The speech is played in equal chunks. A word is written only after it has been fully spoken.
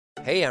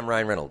Hey, I'm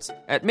Ryan Reynolds.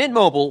 At Mint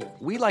Mobile,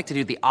 we like to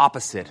do the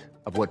opposite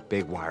of what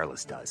Big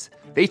Wireless does.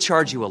 They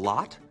charge you a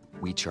lot,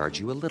 we charge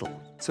you a little.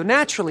 So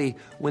naturally,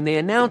 when they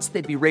announced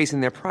they'd be raising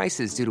their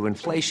prices due to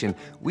inflation,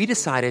 we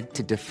decided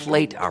to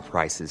deflate our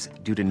prices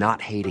due to not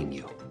hating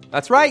you.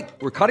 That's right.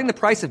 We're cutting the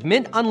price of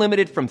Mint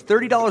Unlimited from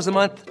 $30 a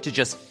month to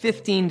just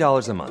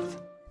 $15 a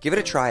month. Give it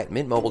a try at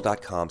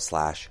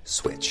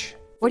mintmobile.com/switch.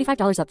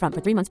 $45 up front for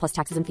 3 months plus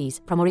taxes and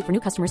fees. Promo rate for new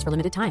customers for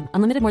limited time.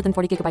 Unlimited more than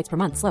 40 gigabytes per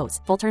month. Slows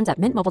full terms at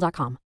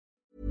mintmobile.com.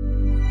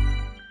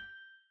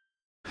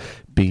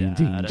 Bing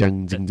ding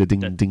jang ding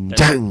ding ding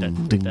jang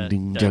ding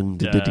ding jang ding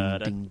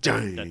ding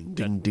jang ding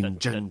ding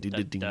jang ding ding jang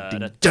ding ding.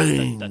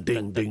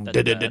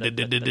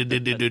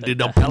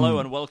 Hello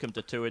and welcome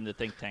to Two in the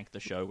Think Tank, the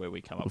show where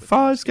we come up with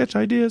 5 sketch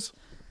ideas.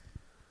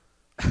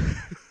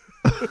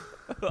 I'm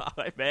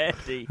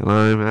Andy. And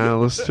I'm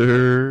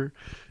Alistair.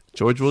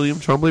 George William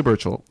Trombley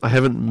Birchall. I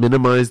haven't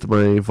minimized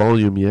my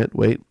volume yet.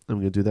 Wait, I'm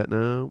going to do that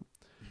now.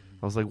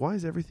 I was like, why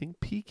is everything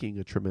peaking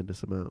a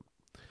tremendous amount?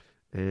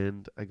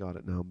 And I got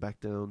it now. I'm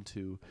back down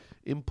to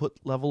input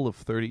level of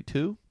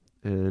 32.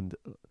 And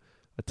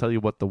I tell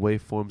you what, the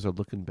waveforms are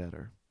looking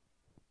better.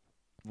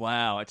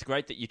 Wow, it's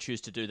great that you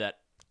choose to do that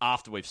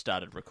after we've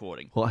started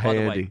recording. Well, By hey,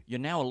 the Andy. way, you're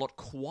now a lot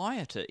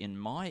quieter in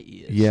my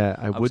ears. Yeah,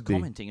 I was would be.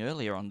 commenting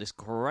earlier on this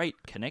great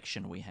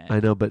connection we had. I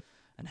know, but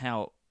and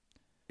how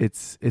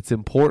it's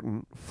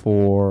important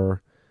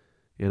for,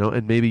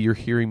 and maybe you're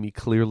hearing me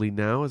clearly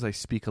now as I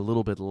speak a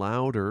little bit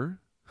louder.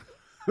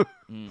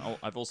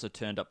 I've also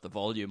turned up the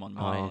volume on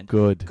my end.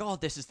 Good. God,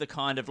 this is the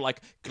kind of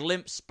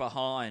glimpse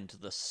behind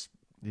this.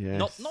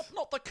 Yes.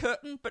 Not the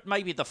curtain, but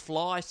maybe the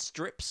fly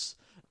strips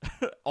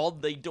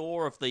on the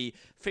door of the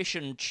fish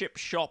and chip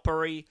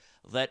shoppery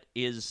that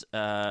is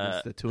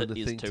It's the Two in that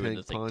the is Think Two in Tank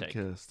the Think Tank.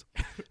 podcast.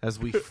 As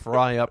we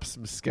fry up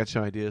some sketch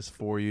ideas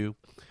for you.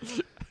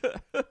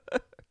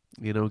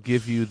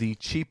 Give you the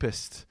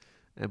cheapest,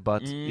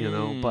 but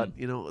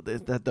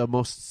the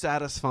most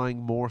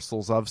satisfying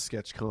morsels of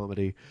sketch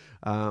comedy,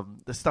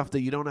 the stuff that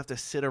you don't have to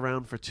sit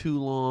around for too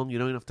long. You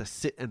don't have to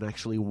sit and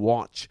actually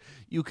watch.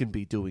 You can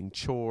be doing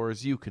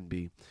chores. You can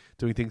be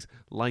doing things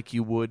like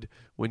you would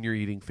when you're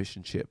eating fish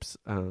and chips.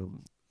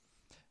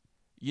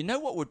 You know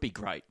what would be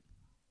great?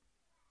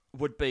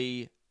 Would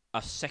be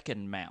a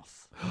second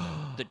mouth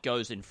that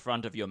goes in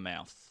front of your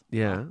mouth.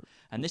 Yeah.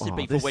 And this would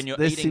be for when you're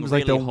this eating seems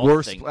really like the hot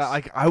worst. things.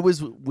 I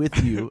was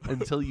with you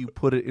until you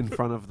put it in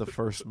front of the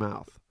first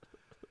mouth.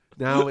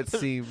 Now it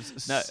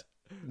seems.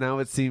 Now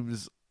it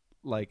seems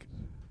like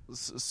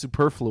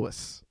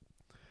superfluous.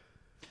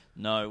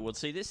 No, well,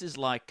 see, this is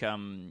like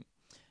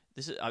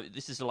this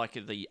is like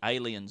the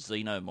alien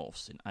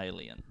xenomorphs in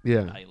Alien.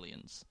 Yeah.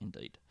 Aliens,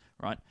 indeed.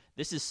 Right?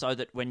 This is so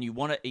that when you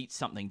want to eat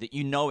something that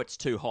you know it's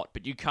too hot,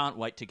 but you can't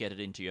wait to get it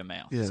into your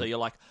mouth. Yeah. So you're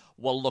like,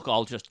 well, look,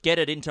 I'll just get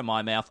it into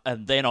my mouth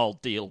and then I'll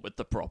deal with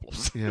the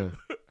problems. Yeah.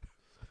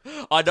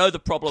 I know the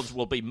problems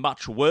will be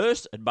much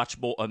worse and much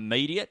more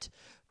immediate,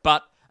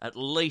 but at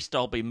least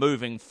I'll be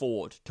moving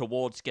forward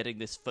towards getting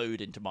this food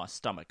into my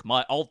stomach.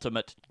 My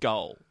ultimate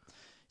goal.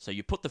 So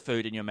you put the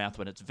food in your mouth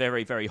when it's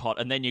very, very hot,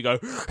 and then you go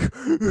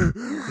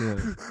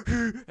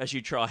as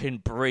you try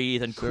and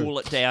breathe and cool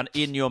it down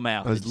in your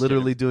mouth. I was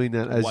literally doing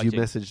that as waiting. you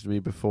messaged me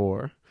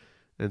before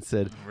and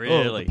said,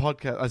 Really? "Oh, the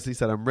podcast." As he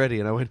said, "I'm ready,"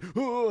 and I went,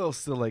 "Oh, I was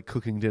still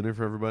cooking dinner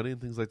for everybody and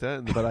things like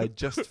that." But I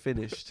just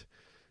finished,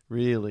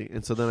 really,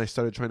 and so then I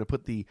started trying to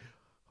put the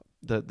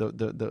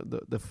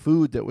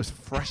food that was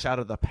fresh out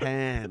of the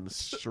pan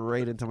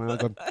straight into my mouth,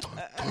 going,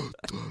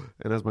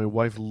 and as my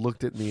wife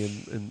looked at me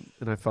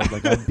and I felt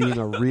like I'm being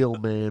a real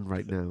man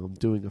right now. I'm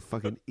doing a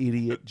fucking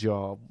idiot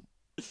job.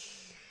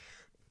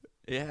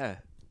 Yeah,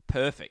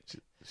 perfect.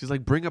 She's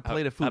like, "Bring a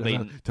plate of food I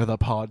mean, to the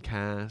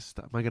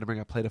podcast." Am I going to bring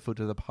a plate of food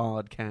to the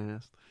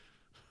podcast?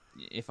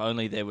 if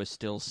only there was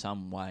still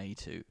some way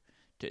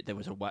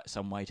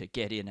some way to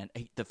get in and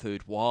eat the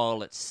food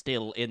while it's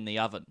still in the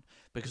oven,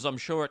 because I'm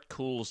sure it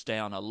cools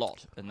down a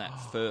lot in that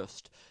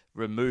first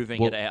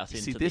removing it out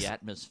into the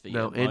atmosphere.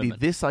 Now, Andy,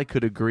 moment. this I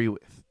could agree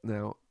with.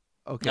 Now,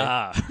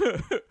 okay,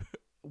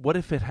 what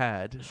if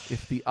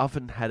the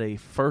oven had a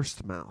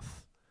first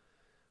mouth,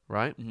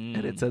 right?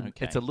 And it's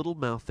a little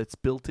mouth that's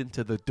built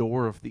into the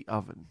door of the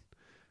oven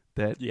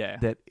that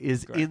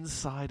is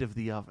inside of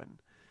the oven,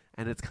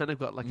 and it's kind of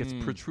got it's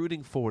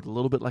protruding forward a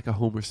little bit like a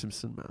Homer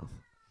Simpson mouth.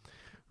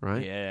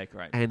 Right? Yeah,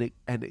 great. And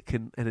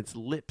its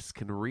lips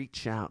can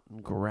reach out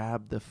and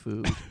grab the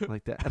food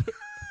like that.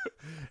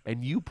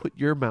 And you put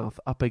your mouth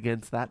up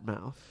against that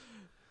mouth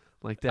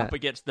like that. Up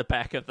against the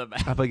back of the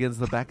mouth. Up against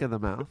the back of the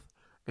mouth.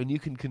 And you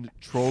can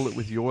control it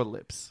with your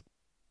lips.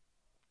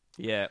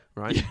 Yeah.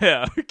 Right?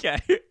 Yeah, okay.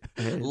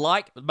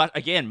 But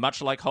again,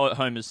 much like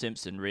Homer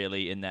Simpson,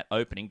 really, in that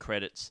opening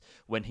credits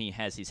when he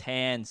has his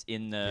hands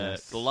in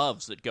the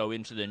gloves that go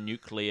into the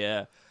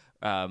nuclear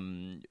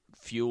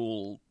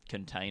fuel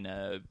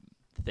container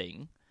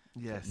thing.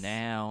 Yes.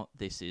 Now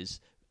this is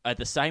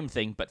the same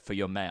thing, but for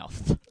your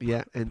mouth.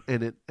 Yeah, and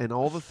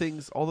all the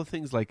things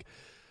like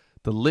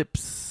the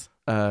lips,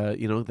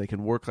 they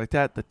can work like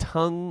that. The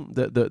tongue,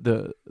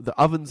 the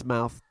oven's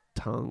mouth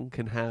tongue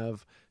can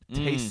have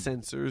taste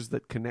sensors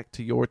that connect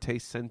to your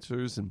taste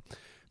sensors, and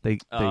they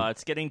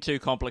it's getting too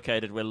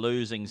complicated. We're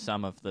losing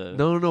some of the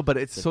no, but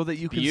it's so that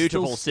you can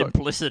beautiful still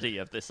simplicity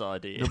of this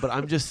idea. No, but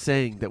I'm just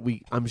saying that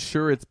I'm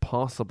sure it's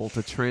possible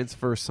to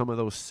transfer some of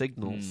those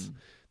signals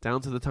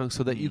down to the tongue,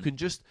 so that you can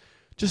just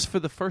for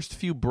the first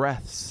few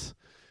breaths,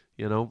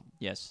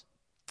 yes,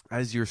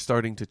 as you're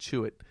starting to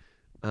chew it,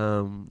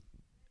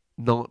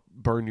 not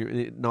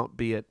not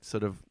be at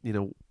sort of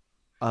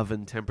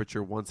oven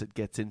temperature once it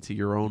gets into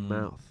your own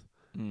mouth.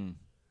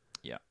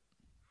 Yeah.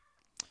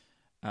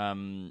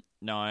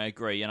 No, I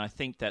agree, and I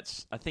think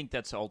that's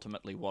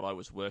ultimately what I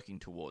was working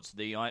towards.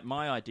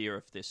 My idea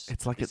of this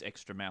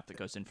extra mouth that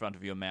goes in front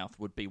of your mouth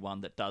would be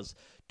one that does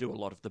do a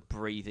lot of the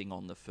breathing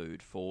on the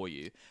food for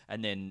you,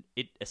 and then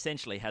it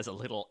essentially has a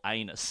little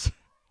anus.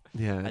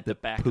 Yeah, at the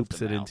back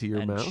poops of the it mouth into your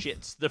and mouth,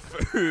 shits the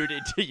food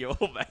into your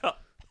mouth.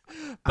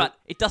 But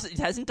it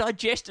hasn't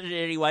digested it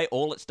anyway.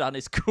 All it's done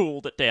is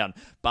cooled it down.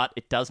 But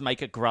it does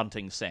make a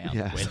grunting sound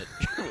when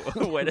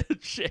it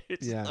shits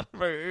the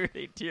food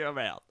into your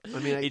mouth. I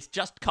mean, it's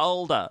just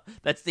colder.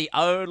 That's the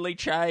only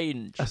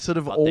change. A sort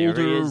of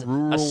older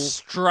rural, a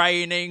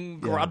straining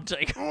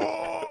grunting,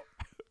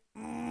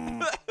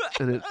 and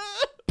it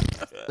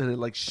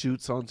like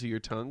shoots onto your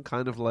tongue,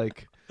 kind of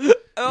like.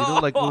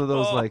 Like one of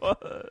those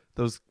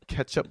those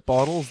ketchup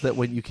bottles that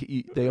when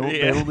they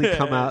only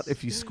come out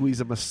if you squeeze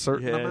them a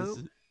certain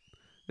amount,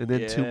 and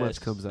then too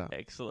much comes out.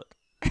 Excellent.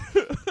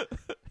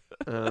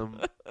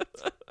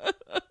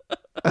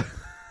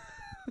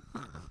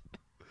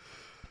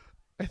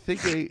 I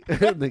think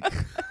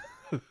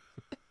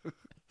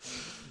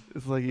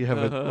it's like you have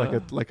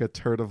a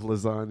turd of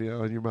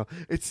lasagna on your mouth.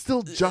 It's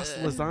still just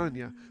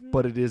lasagna,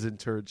 but it is in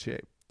turd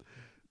shape.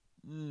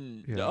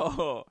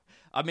 No.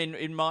 I mean,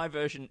 in my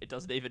version, it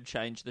doesn't even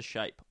change the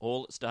shape.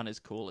 All it's done is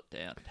cool it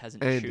down. It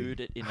hasn't chewed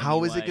it in any way.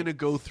 How is it going to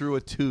go through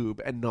a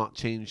tube and not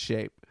change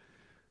shape?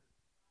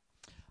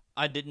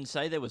 I didn't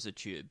say there was a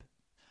tube.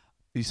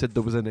 You said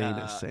there was an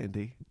anus,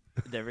 Sandy.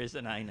 There is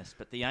an anus,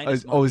 but the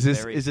anus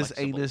is this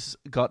anus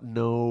got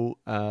no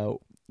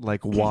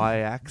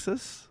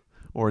y-axis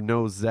or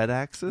no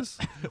z-axis?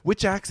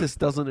 Which axis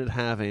doesn't it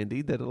have,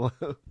 Andy?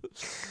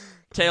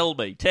 Tell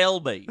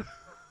me.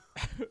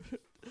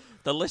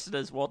 The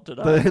listeners want to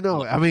know.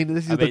 No, I mean,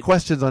 the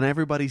question's on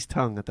everybody's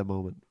tongue at the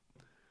moment.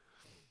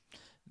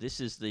 This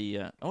is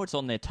the... it's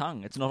on their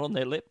tongue. It's not on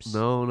their lips.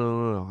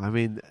 No. I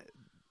mean,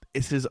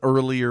 this is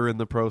earlier in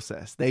the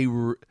process. They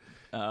don't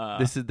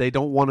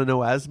want to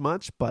know as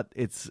much, but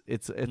it's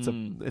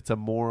a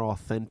more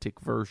authentic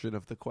version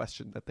of the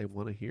question that they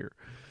want to hear.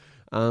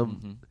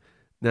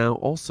 Now,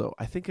 also,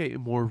 I think a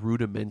more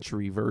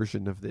rudimentary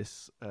version of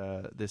this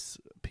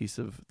piece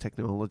of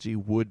technology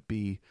would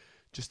be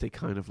just a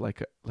kind of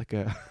like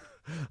an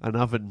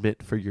oven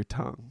mitt for your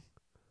tongue,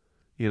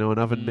 an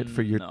oven mitt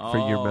for your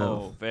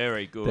mouth.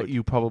 Very good. That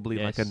you probably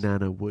like a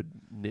nana would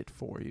knit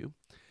for you,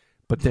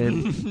 but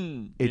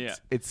then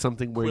it's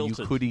something where you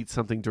could eat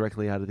something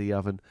directly out of the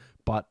oven,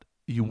 but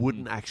you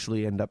wouldn't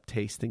actually end up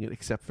tasting it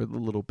except for the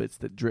little bits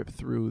that drip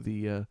through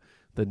the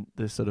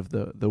sort of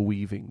the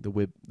weaving,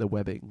 the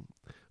webbing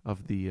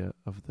of the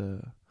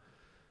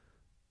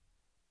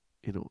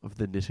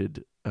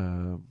knitted.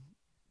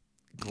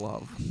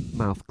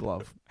 Mouth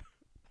glove,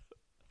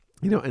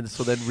 and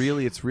so then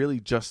it's really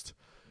just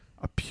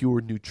a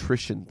pure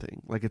nutrition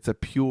thing. Like it's a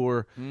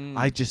pure,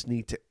 I just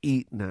need to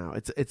eat now.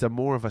 It's a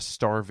more of a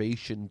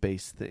starvation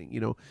based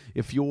thing.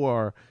 If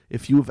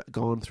you've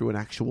gone through an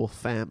actual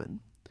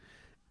famine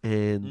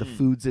and the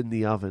food's in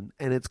the oven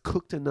and it's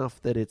cooked enough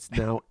that it's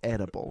now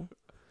edible,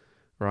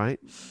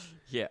 right?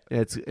 Yeah.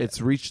 It's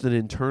reached an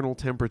internal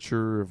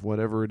temperature of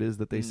whatever it is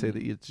that they say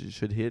that it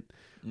should hit.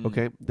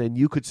 Okay, then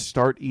you could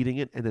start eating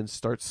it and then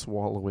start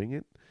swallowing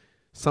it.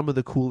 Some of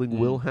the cooling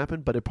will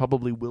happen, but it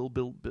probably will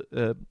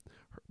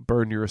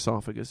burn your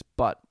esophagus.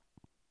 But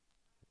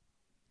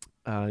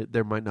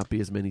there might not be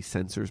as many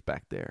sensors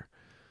back there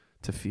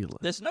to feel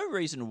it. There's no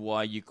reason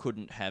why you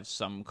couldn't have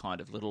some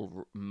kind of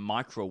little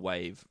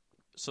microwave,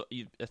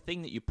 a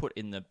thing that you put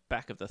in the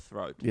back of the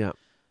throat. Yeah.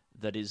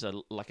 That is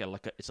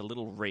it's a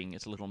little ring,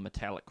 it's a little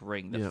metallic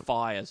ring that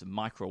fires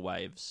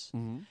microwaves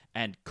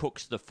and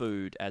cooks the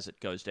food as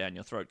it goes down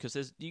your throat.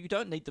 Because you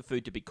don't need the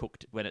food to be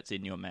cooked when it's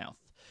in your mouth.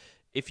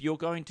 If you're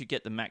going to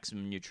get the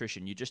maximum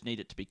nutrition, you just need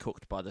it to be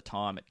cooked by the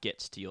time it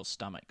gets to your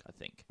stomach, I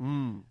think.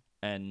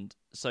 And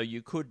so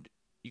you could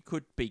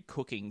be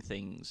cooking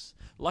things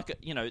like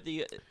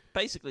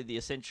basically the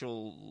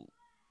essential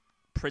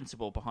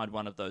principle behind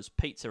one of those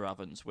pizza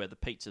ovens where the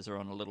pizzas are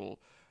on a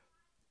little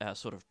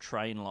sort of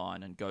train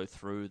line and go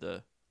through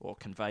or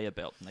conveyor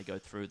belt, and they go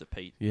through the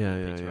pizza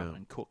oven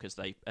and cook as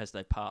they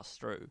pass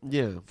through.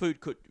 Yeah, food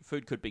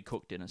could be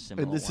cooked in a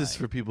similar way. And this is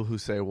for people who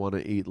say want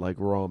to eat like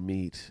raw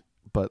meat,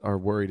 but are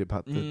worried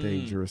about the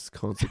dangerous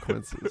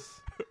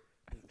consequences.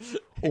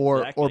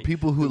 Or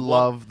people who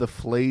love the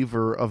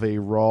flavor of a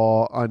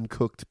raw,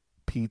 uncooked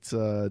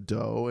pizza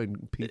dough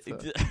and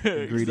pizza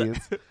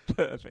ingredients.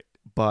 Perfect.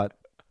 But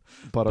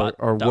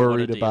are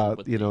worried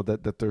about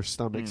that their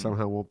stomach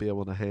somehow won't be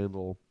able to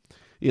handle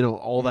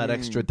all that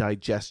extra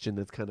digestion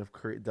that's kind of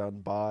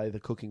done by the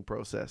cooking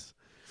process.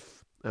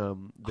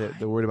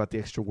 They're worried about the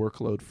extra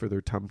workload for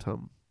their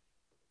tum-tum.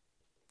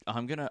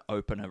 I'm going to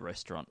open a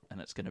restaurant, and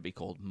it's going to be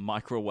called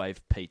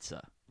Microwave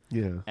Pizza.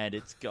 Yeah. And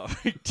it's going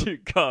to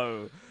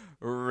go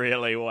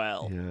really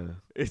well. Yeah.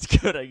 It's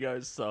going to go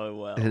so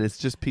well. And it's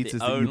just pizzas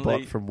that you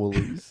bought from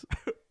Woolies.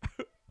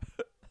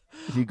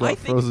 You got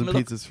frozen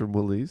pizzas from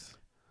Woolies?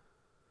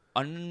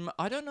 I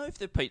don't know if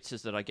the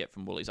pizzas that I get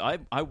from Woolies. I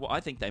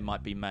think they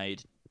might be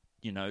made,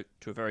 to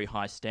a very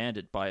high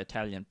standard by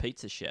Italian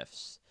pizza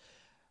chefs.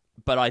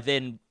 But I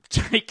then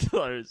take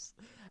those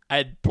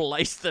and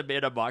place them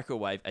in a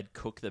microwave and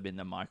cook them in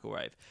the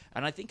microwave.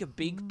 And I think a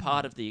big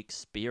part of the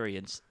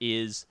experience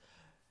is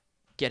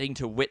getting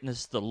to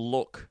witness the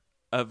look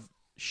of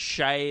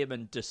shame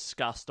and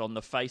disgust on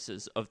the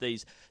faces of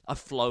these. I've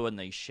flown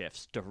these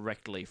chefs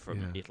directly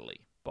from Italy,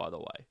 by the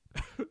way.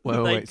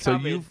 Wait. So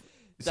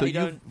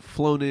you've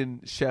flown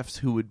in chefs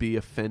who would be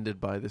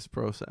offended by this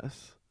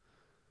process?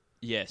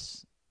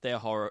 Yes. They're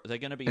going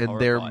to be horrified.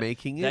 And they're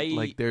making it?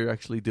 Like they're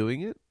actually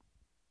doing it?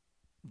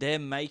 They're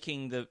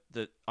making the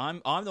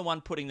I'm the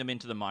one putting them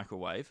into the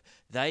microwave.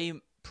 They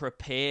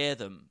prepare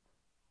them.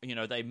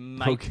 They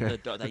make the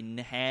dough.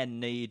 They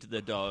hand knead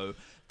the dough.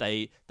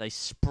 They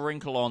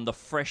sprinkle on the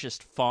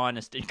freshest,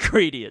 finest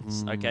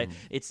ingredients. Okay,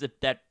 it's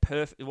that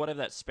perfect, whatever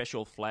that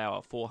special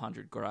flour,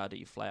 400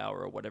 gradi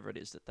flour or whatever it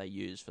is that they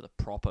use for the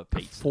proper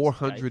pizza.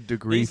 400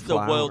 degree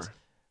flour.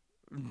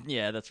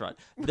 Yeah, that's right.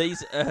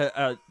 These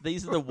are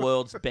the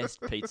world's best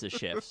pizza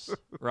chefs,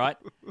 right?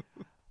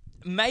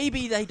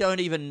 Maybe they don't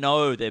even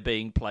know they're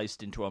being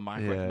placed into a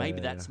microwave.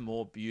 Maybe that's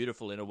more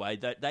beautiful in a way.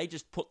 They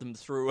just put them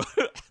through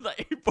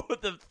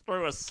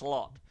a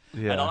slot.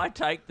 Yeah. And I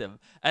take them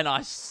and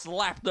I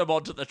slap them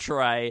onto the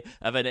tray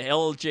of an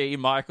LG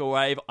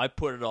microwave. I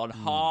put it on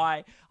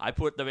high. I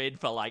put them in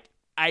for like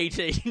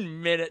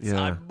 18 minutes.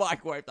 Yeah. I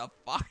microwave the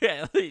fuck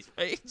out of these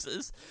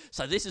pizzas.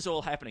 So this is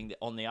all happening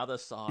on the other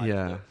side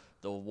of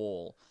the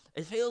wall.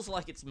 It feels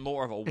like it's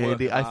more of a work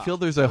Andy, of art. I feel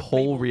there's a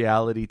whole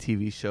reality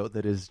TV show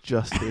that is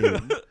just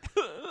in,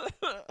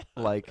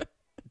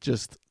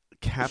 just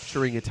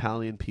capturing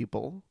Italian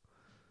people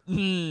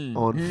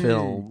on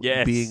film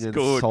being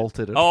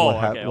insulted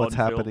at what's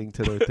happening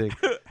to their thing.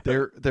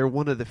 They're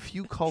one of the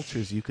few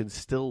cultures you can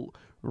still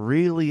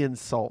really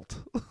insult.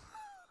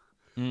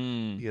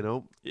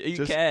 You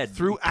just can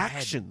through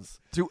actions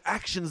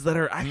that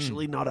are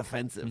actually not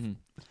offensive.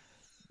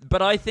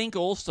 But I think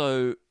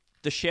also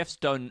the chefs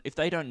if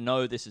they don't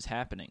know this is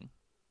happening,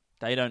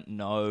 they don't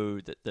know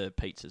that the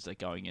pizzas are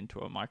going into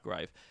a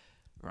microwave,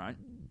 right?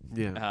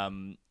 Yeah.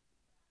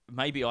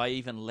 Maybe I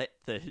even let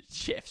the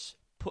chefs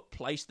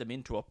place them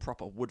into a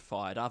proper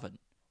wood-fired oven,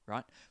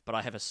 right? But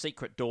I have a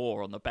secret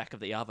door on the back of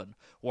the oven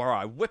where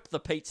I whip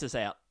the pizzas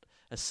out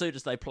as soon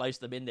as they place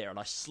them in there, and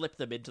I slip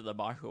them into the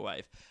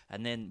microwave.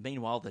 And then,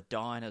 meanwhile, the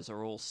diners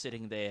are all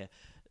sitting there,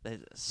 their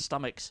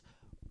stomachs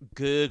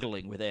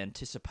gurgling with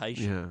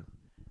anticipation. Yeah.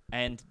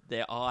 And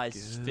their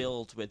eyes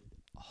filled with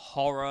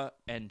horror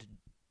and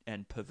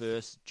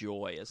perverse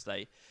joy as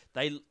they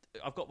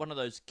I've got one of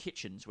those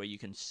kitchens where you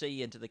can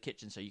see into the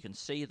kitchen, so you can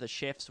see the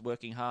chefs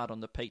working hard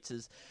on the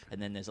pizzas,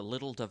 and then there's a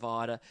little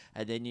divider,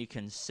 and then you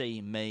can see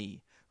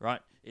me,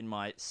 right, in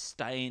my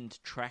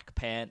stained track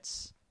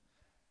pants,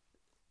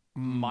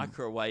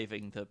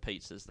 microwaving the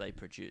pizzas they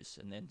produce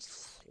and then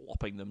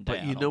slopping them down.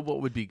 But you know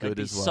what would be good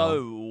as well?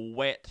 So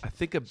wet. I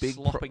think a big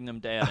slopping them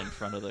down in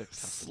front of the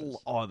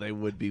customers. They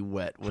would be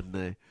wet, wouldn't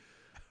they?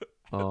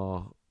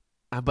 But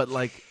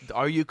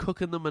are you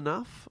cooking them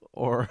enough,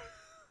 or?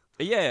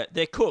 Yeah,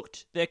 they're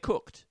cooked. They're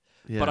cooked.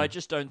 Yeah. But I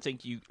just don't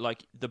think you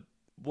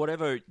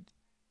whatever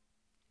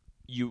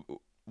you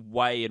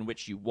way in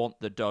which you want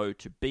the dough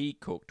to be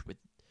cooked with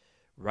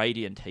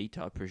radiant heat,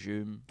 I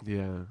presume.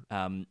 Yeah.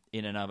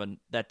 In an oven,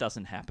 that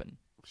doesn't happen.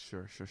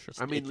 Sure.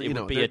 I mean, it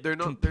would be a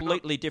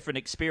completely different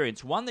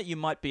experience. One that you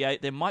might be.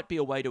 There might be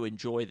a way to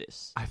enjoy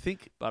this. I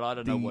think, but I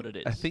don't know what it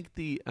is. I think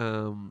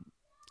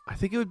I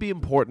think it would be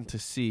important to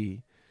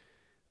see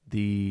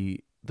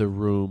the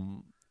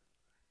room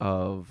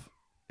of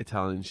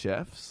Italian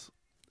chefs,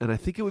 and I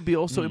think it would be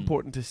also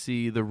important to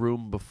see the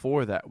room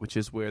before that, which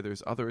is where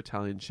there's other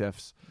Italian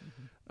chefs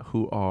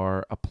who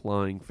are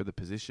applying for the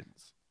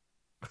positions.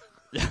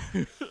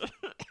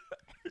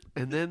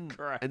 and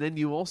then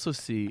you also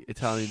see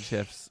Italian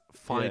chefs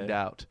find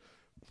out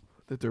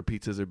that their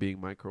pizzas are being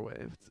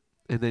microwaved,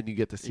 and then you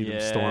get to see them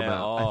storm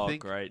out. I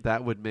think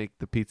that would make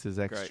the pizzas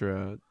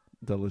extra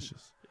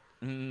delicious.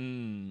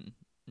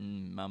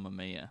 Mamma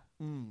mia.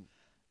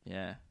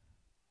 Yeah.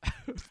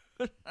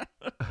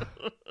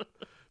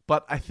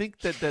 But I think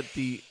that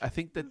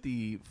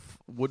the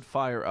wood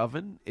fire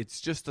oven, it's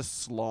just a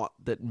slot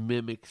that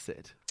mimics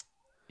it.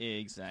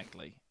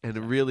 Exactly. And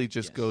it really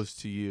just goes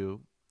to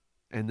you,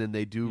 and then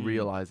they do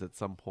realize at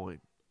some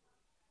point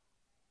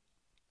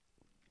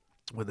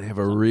when they have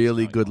a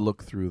really good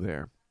look through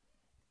there,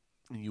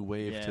 and you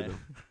wave to them.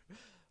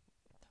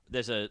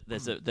 There's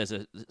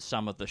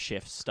some of the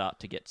chefs start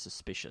to get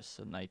suspicious,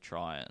 and they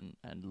try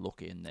and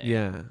look in there.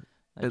 Yeah.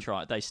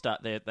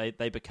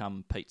 They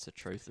become pizza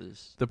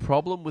truthers. The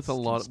problem with a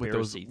lot with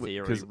those conspiracy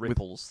theory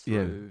ripples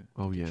through.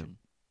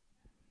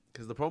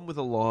 Because the problem with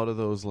a lot of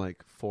those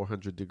like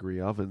 400-degree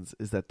ovens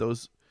is that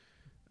those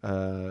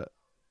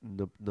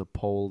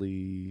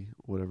Napoli,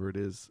 whatever it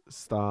is,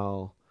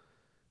 style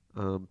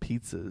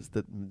pizzas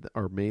that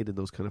are made in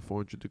those kind of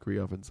 400-degree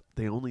ovens,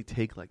 they only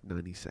take like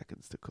 90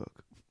 seconds to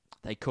cook.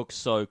 They cook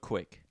so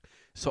quick.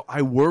 So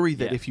I worry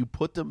that if you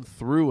put them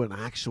through an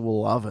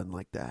actual oven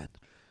like that,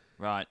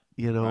 right,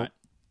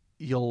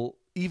 you'll,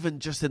 even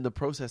just in the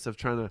process of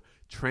trying to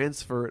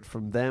transfer it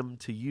from them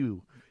to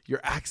you, you're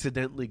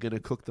accidentally going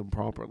to cook them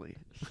properly.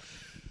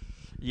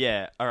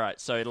 Yeah, all right.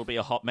 So it'll be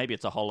maybe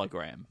it's a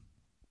hologram,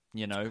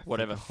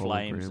 whatever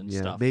flames and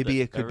stuff.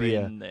 Maybe it could be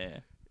in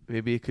there.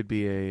 Maybe it could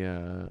be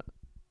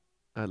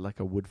like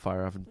a wood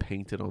fire oven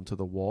painted onto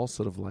the wall,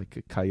 sort of like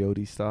a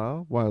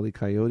Wile E.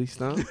 Coyote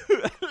style.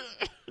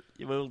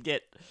 We'll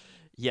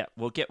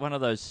get one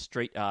of those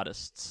street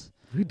artists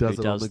who does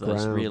those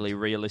ground. Really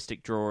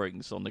realistic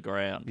drawings on the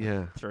ground,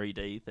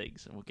 3D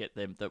things, and we'll get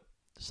them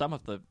some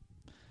of the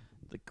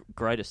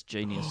greatest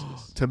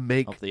geniuses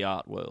of the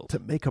art world to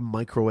make a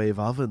microwave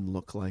oven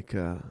look like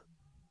a.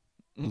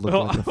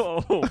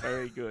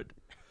 Very good.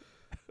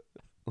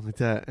 Like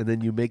that, and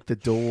then you make the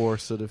door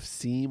sort of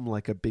seem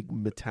like a big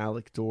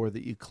metallic door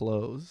that you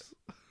close.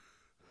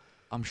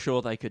 I'm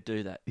sure they could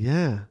do that.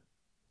 Yeah.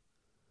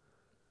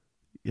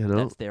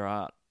 That's their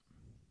art.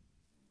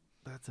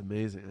 That's an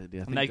amazing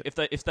idea.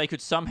 If they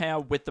could somehow,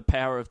 with the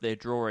power of their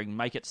drawing,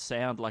 make it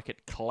sound like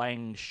it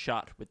clanged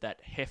shut with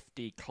that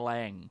hefty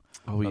clang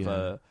of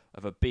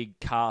a big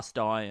cast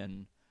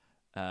iron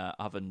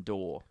oven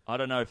door. I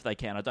don't know if they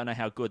can. I don't know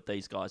how good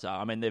these guys are.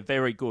 I mean, they're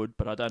very good,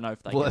 but I don't know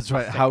if they. Well, that's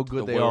right. How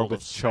good they are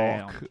with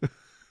chalk.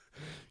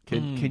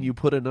 Can you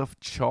put enough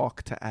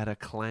chalk to add a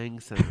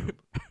clang sound?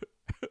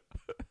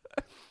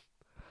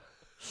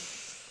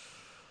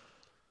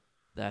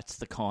 That's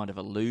the kind of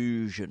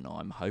illusion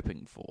I'm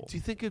hoping for. Do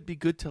you think it'd be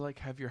good to like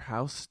have your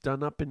house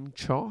done up in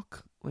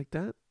chalk like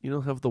that?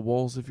 Have the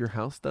walls of your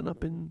house done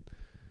up in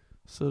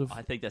sort of.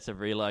 I think that's a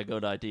really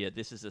good idea.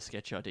 This is a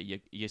sketch idea.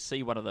 You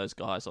see one of those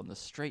guys on the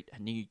street,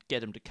 and you get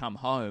them to come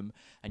home,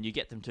 and you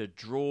get them to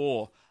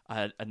draw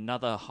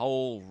another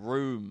whole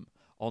room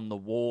on the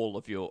wall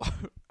of your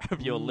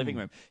living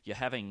room. You're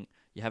having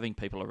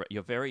people.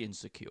 You're very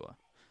insecure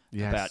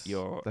about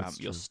your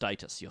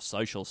status, your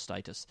social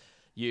status.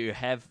 You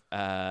have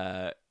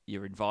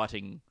you're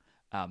inviting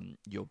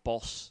your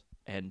boss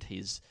and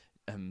his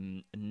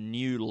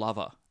new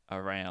lover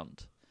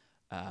around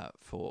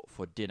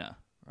for dinner,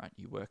 right?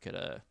 You work at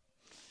a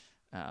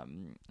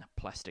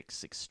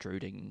plastics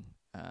extruding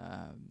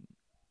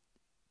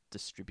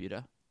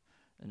distributor,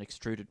 an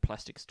extruded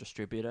plastics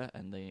distributor,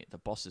 and the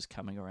boss is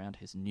coming around.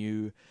 His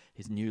new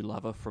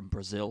lover from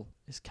Brazil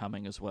is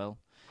coming as well,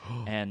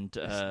 and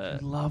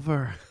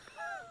lover.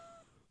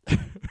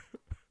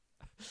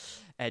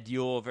 And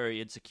you're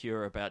very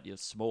insecure about your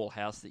small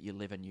house that you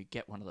live in. You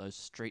get one of those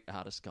street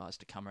artist guys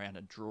to come around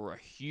and draw a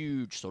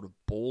huge sort of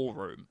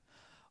ballroom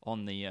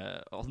on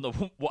the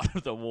one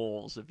of the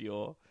walls of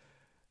your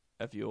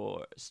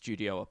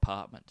studio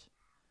apartment,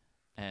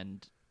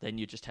 and then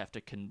you just have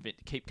to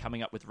keep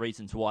coming up with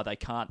reasons why they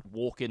can't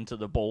walk into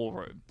the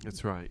ballroom.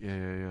 That's right.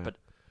 Yeah. But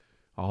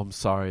I'm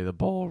sorry, the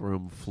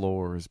ballroom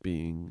floor is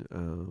being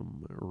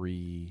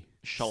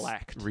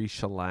shellacked.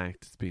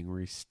 It's being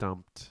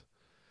re-stumped.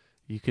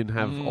 You can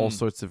have all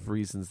sorts of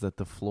reasons that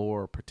the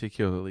floor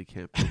particularly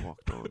can't be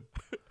walked on.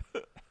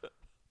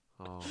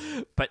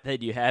 But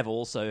then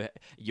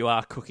you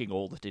are cooking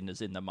all the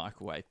dinners in the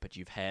microwave, but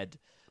you've had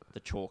the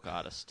chalk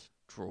artist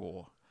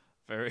draw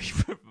very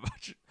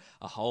much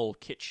a whole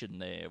kitchen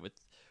there with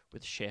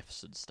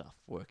chefs and stuff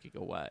working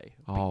away.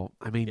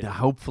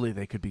 Hopefully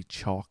they could be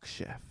chalk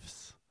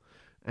chefs,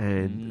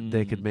 and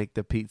they could make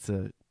the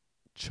pizza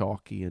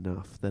chalky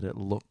enough that it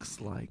looks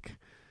like.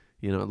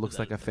 It looks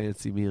like a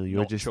fancy meal.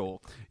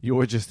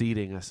 You're just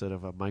eating a sort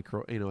of a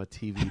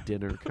TV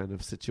dinner kind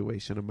of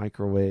situation, a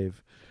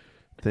microwave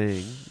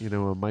thing,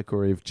 a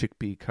microwave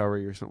chickpea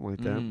curry or something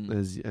like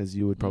that, as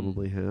you would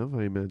probably have,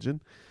 I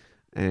imagine.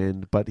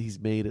 But he's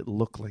made it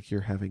look like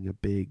you're having a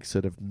big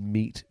sort of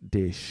meat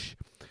dish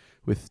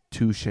with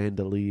 2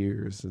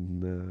 chandeliers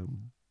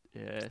and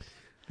yes,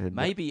 and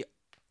maybe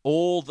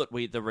all the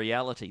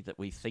reality that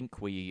we think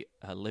we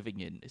are living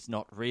in is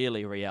not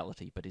really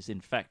reality, but is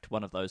in fact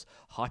one of those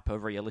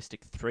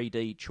hyper-realistic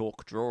 3D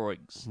chalk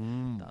drawings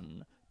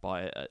done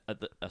by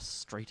a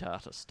street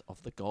artist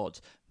of the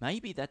gods.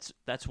 Maybe that's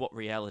what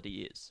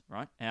reality is,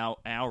 right?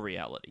 Our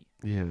reality.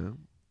 Yeah.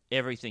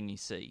 Everything you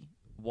see.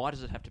 Why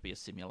does it have to be a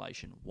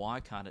simulation?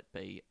 Why can't it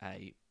be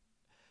a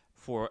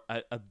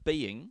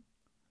being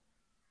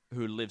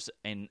who lives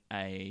in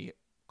a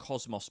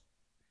cosmos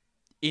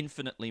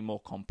infinitely more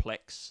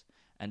complex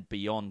and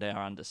beyond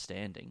our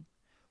understanding?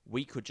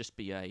 We could just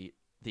be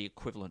the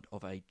equivalent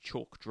of a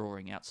chalk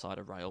drawing outside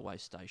a railway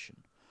station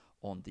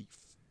on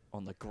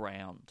the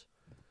ground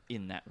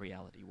in that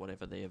reality,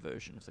 whatever their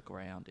version of the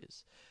ground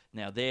is.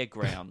 Now, their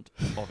ground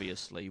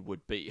obviously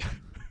would be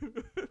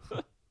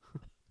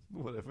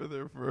Whatever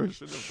their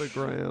version of the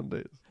ground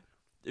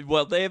is.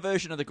 Well, their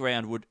version of the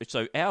ground would...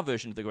 So our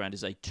version of the ground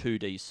is a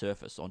 2D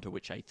surface onto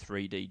which a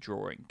 3D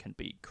drawing can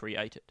be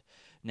created.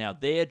 Now,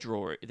 their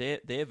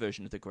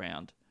version of the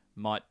ground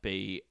might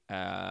be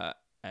a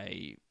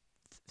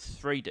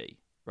 3D,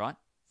 right?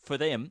 For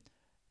them,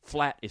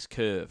 flat is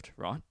curved,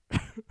 right?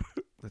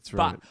 That's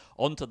right. But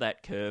onto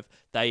that curve,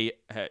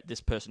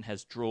 this person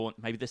has drawn...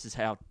 Maybe this is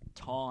how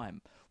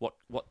time... What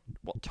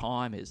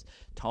time is?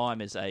 Time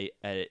is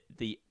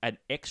an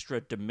extra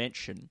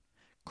dimension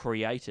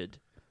created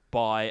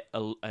by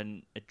a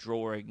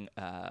drawing,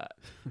 an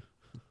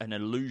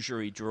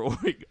illusory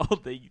drawing on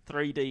the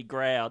 3D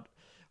ground,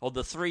 on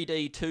the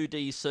 3D,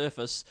 2D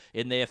surface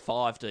in their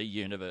 5D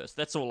universe.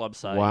 That's all I'm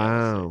saying.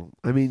 Wow.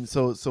 I mean,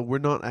 so we're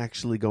not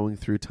actually going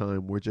through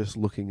time. We're just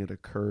looking at a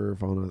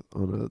curve on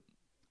a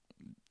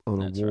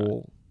That's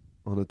wall,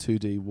 on a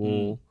 2D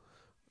wall.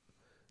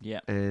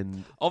 Yeah.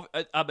 And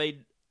I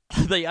mean,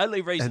 the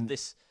only reason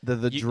the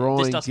this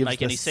drawing doesn't gives make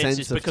the any sense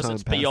is of because time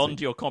it's beyond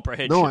passing. your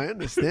comprehension. No, I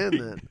understand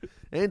that.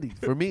 Andy,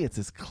 for me, it's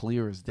as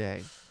clear as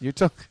day. You're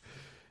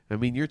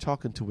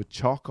talking to a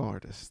chalk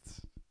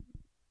artist.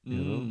 You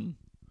know?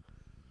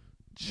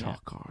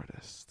 Chalk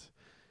artist.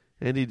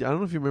 Andy, I don't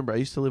know if you remember, I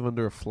used to live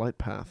under a flight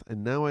path,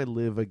 and now I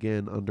live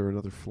again under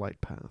another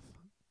flight path.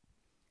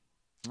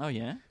 Oh,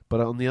 yeah?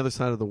 But on the other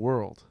side of the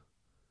world.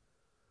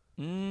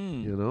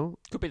 You know?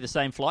 Could be the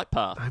same flight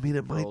path. I mean,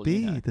 it might be.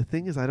 You know. The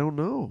thing is, I don't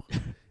know.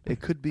 It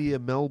could be a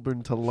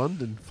Melbourne to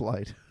London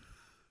flight.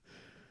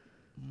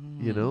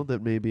 You know,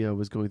 that maybe I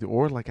was going through.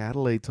 Or like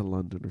Adelaide to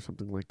London or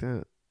something like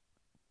that.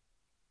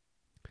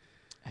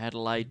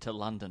 Adelaide to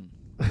London.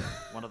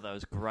 One of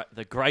those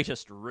the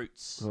greatest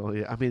routes. Oh,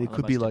 yeah. I mean, it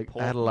could be like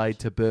Adelaide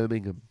to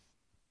Birmingham.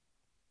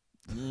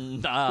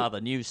 The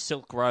new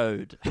Silk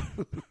Road.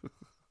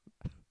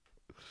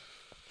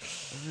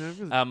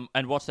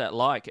 And what's that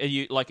like? Are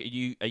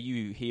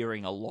you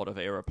hearing a lot of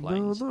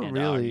aeroplanes? No,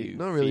 not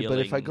really. But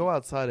if I go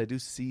outside, I do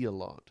see a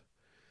lot.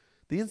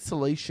 The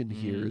insulation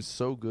here is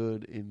so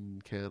good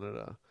in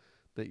Canada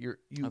that you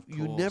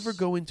never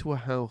go into a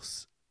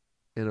house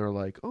and are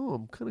like, oh,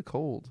 I'm kind of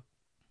cold.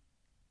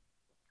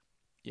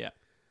 Yeah.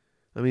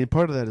 I mean,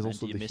 part of that is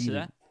also the the miss heat.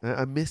 That?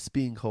 I miss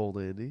being cold,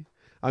 Andy.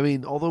 I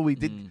mean, although we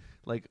did,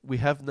 we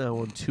have now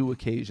on 2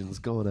 occasions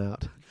gone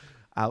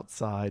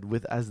outside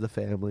as the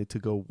family to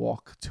go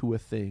walk to a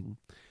thing,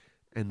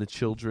 and the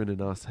children and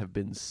us have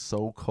been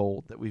so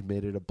cold that we've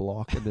made it a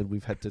block, and then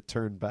we've had to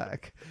turn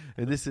back.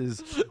 And this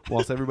is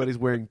whilst everybody's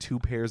wearing 2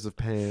 pairs of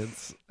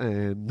pants,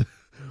 and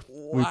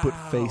we put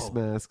face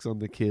masks on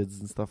the kids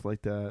and stuff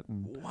like that.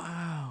 And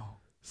wow.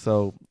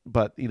 So,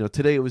 but,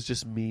 today it was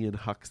just me and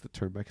Hux that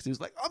turned back because he was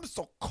like, I'm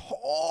so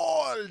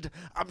cold.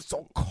 Like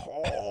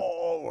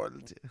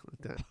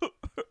that.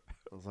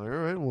 I was like, all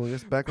right, well, I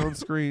guess back on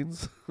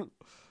screens.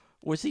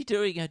 Was he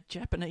doing a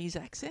Japanese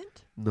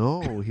accent?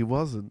 No, he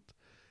wasn't.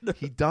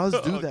 He does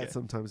do that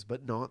sometimes,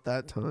 but not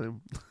that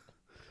time.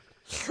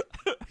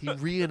 He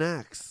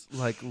reenacts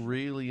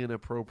really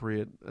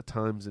inappropriate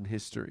times in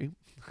history.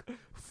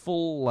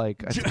 Full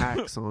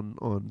attacks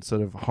on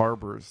sort of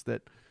harbors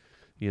that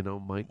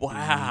might be,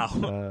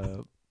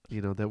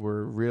 that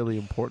were really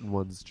important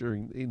ones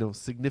during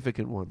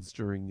significant ones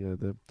during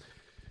the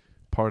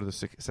part of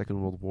the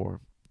Second World War.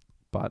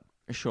 But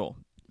sure.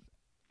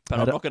 But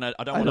I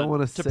don't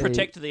want to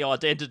protect the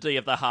identity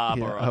of the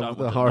harbour. Yeah, I don't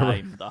want to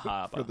name the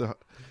harbour.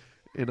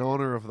 In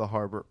honor of the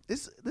harbour.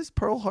 Is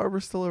Pearl Harbor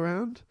still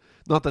around?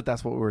 Not that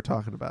that's what we were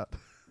talking about.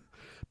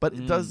 But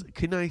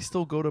can I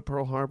still go to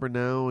Pearl Harbor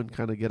now and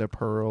kind of get a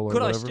pearl or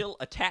Could whatever? I still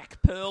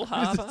attack Pearl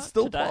Harbor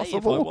today possible?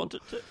 if I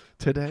wanted to?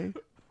 Today?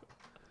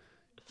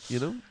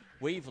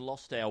 We've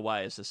lost our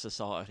way as a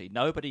society.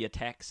 Nobody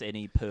attacks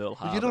any Pearl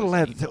Harbor. You're not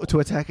allowed to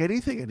attack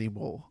anything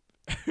anymore.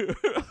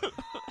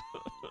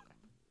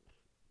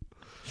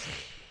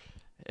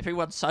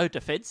 Everyone's so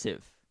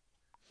defensive.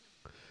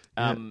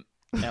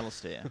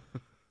 Alistair,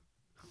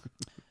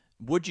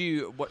 would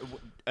you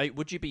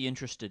be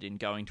interested in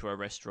going to a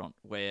restaurant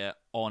where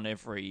on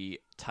every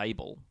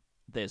table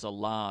there's a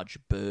large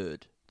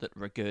bird that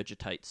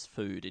regurgitates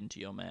food into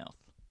your mouth?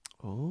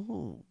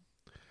 Oh.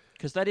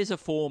 Because that is a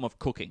form of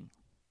cooking.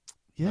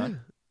 Yeah. Right?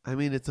 I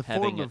mean, it's a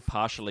having form of... it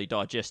partially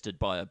digested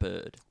by a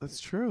bird. That's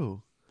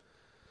true.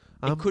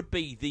 It could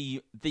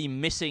be the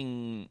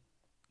missing,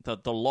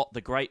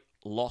 the great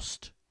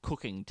lost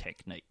cooking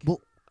technique.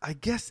 Well, I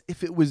guess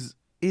if it was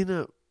in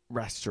a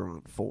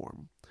restaurant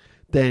form,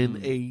 then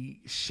a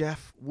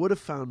chef would have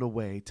found a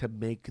way to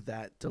make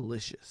that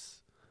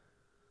delicious.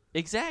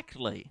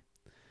 Exactly.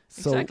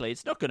 So, exactly.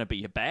 It's not going to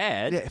be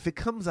bad. Yeah, if it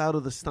comes out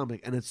of the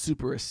stomach and it's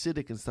super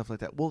acidic and stuff like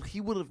that, well,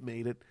 he would have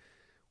made it,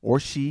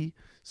 or she,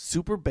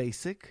 super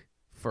basic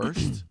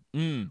first,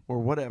 or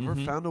whatever,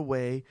 found a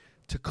way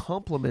to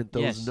complement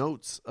those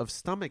notes of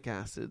stomach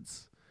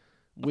acids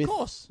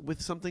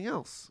with something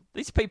else.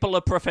 These people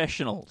are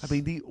professionals. I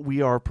mean,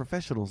 we are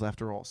professionals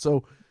after all.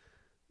 So,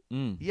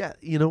 yeah,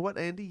 you know what,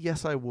 Andy?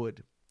 Yes, I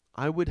would.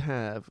 I would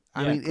have.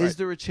 I mean, is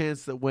there a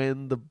chance that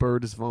when the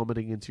bird is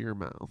vomiting into your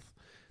mouth,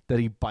 that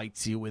he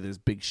bites you with his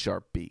big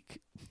sharp beak,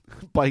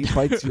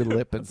 bites your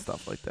lip and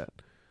stuff like that.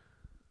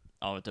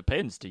 Oh, it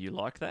depends. Do you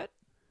like that?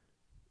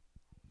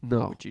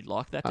 No. Would you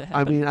like that to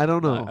happen? I mean, I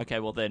don't know. No. Okay,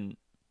 well then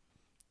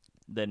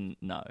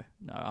no.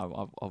 I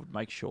would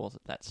make sure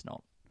that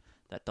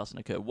doesn't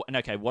occur. And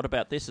okay, what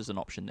about this as an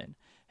option then?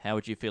 How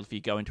would you feel if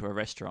you go into a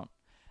restaurant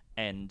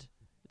and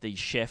the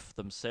chef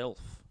themselves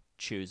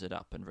chews it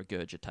up and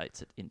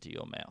regurgitates it into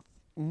your mouth?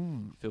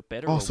 Feel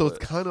better? Oh, or so worse?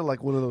 it's kind of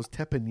like one of those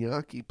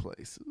teppanyaki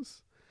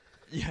places.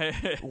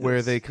 Yeah.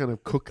 Where they kind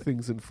of cook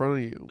things in front of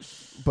you,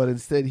 but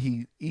instead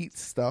he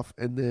eats stuff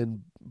and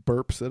then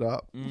burps it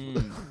up.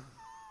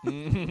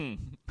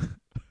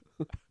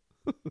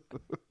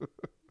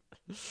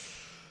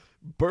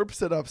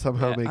 Burps it up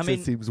somehow makes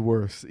it seems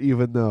worse,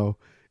 even though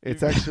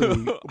it's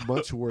actually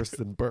much worse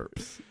than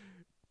burps.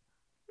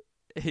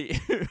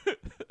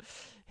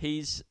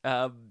 He's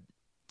the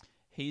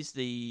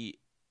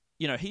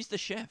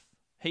chef.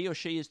 He or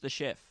she is the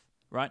chef,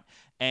 right?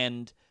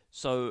 And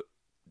so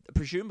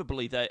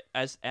presumably they,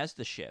 as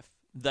the chef,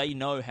 they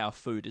know how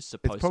food is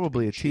supposed to be It's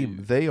probably a team.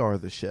 chewed, They are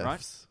the chefs.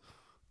 right?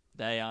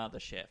 They are the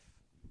chef.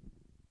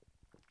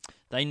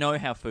 They know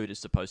how food is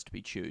supposed to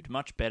be chewed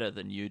much better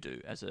than you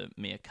do as a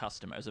mere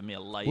customer, as a mere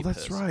layperson. Well,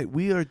 that's right.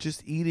 We are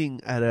just eating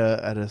at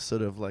a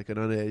sort of like an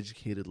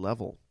uneducated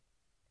level.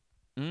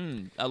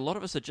 A lot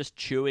of us are just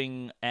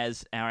chewing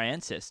as our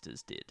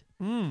ancestors did.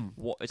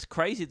 It's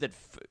crazy that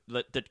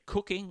that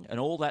cooking and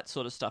all that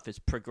sort of stuff is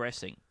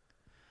progressing,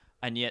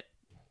 and yet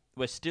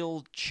we're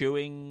still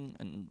chewing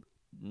and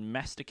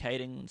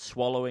masticating and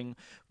swallowing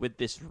with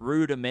this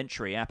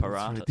rudimentary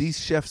apparatus. Right. These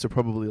chefs are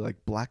probably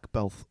like black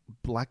belt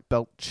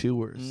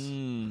chewers.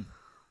 Mm-hmm.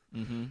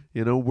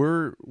 You know,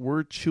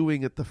 we're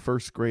chewing at the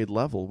first grade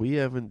level. We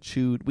haven't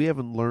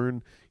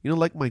learned. You know,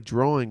 like my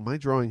drawing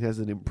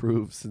hasn't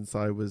improved since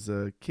I was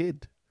a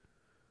kid.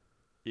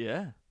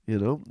 Yeah. You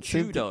know,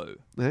 Chudo.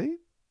 Hey,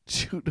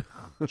 Chudo.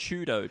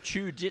 Chudo.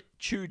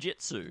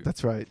 Chujitsu.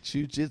 That's right.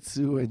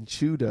 Chujitsu and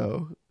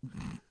Chudo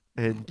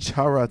and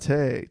Churate.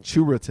 And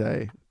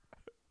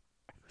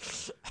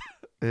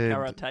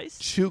Karates?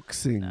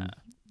 Chuxing. Nah.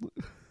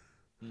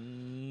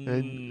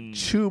 And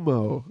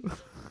Chumo.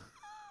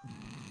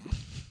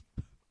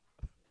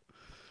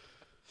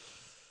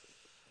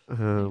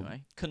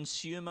 Anyway,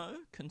 consumo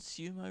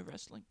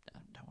wrestling. No,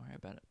 don't worry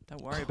about it.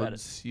 Don't worry about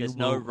it. There's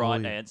no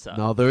right answer.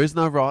 No, there is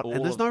no right, All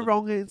and there's of no them.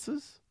 wrong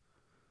answers.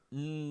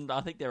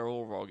 I think they're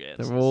all wrong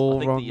answers. They're all I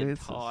think wrong the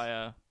answers.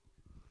 I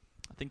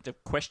think the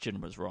question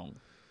was wrong.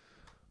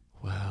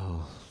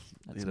 Well,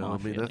 That's you know, my I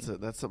mean, feeling.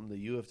 that's something that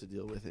you have to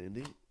deal with,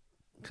 Andy,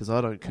 because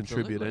I don't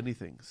contribute Absolutely.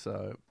 anything.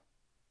 So,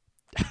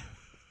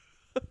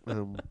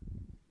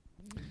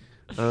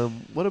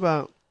 what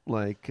about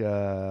like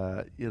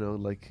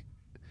like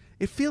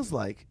it feels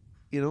like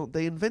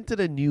they invented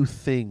a new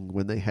thing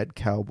when they had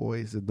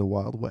cowboys in the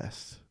Wild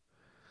West.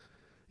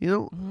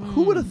 Who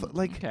would have thought?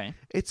 Like, okay.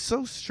 It's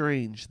so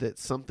strange that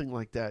something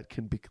like that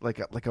can be like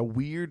a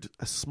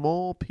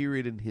small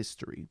period in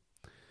history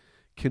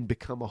can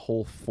become a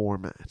whole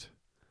format.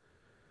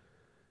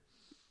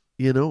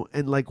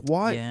 And like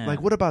why? Yeah.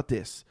 Like, what about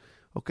this?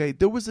 Okay,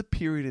 there was a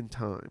period in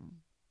time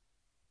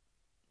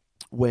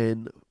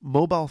when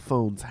mobile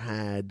phones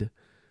had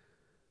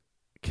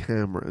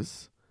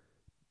cameras,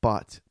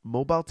 but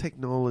mobile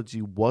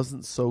technology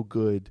wasn't so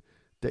good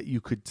that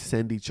you could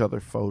send each other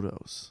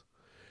photos.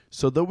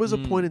 So there was a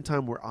point in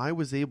time where I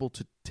was able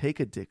to take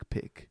a dick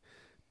pic,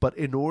 but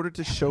in order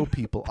to show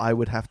people, I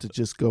would have to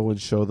just go and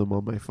show them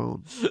on my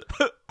phone.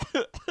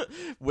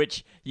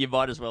 Which you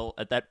might as well,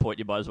 at that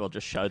point,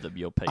 just show them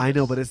your penis. I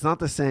know, but it's not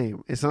the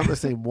same. It's not the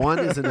same. One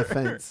is an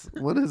offense.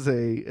 One is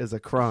a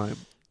crime.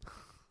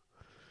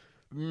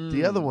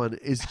 The other one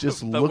is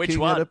just But which looking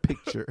one? at a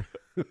picture.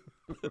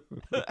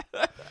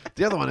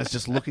 The other one is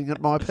just looking at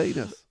my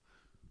penis.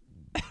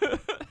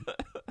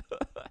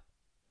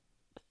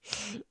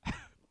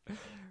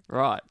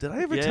 Right. Did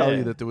I ever tell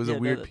you that there was a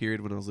weird period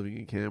when I was living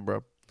in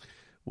Canberra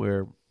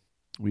where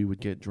we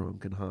would get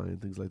drunk and high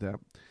and things like that?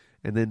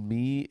 And then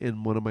me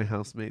and one of my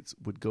housemates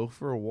would go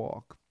for a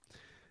walk,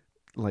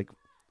 like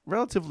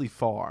relatively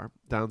far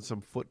down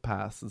some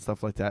footpaths and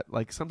stuff like that,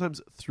 like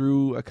sometimes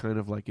through a kind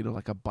of like,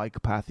 like a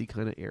bike pathy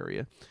kind of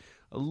area,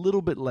 a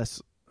little bit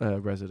less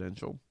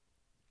residential.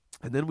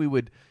 And then we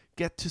would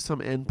get to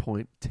some end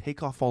point,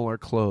 take off all our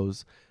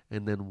clothes,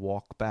 and then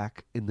walk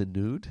back in the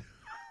nude.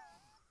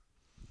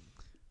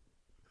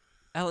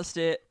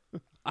 Alistair,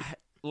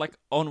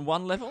 on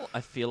one level, I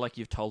feel like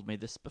you've told me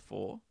this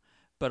before,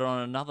 but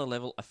on another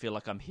level, I feel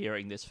like I'm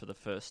hearing this for the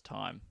first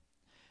time.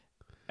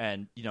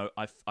 And,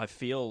 I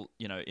feel,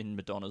 in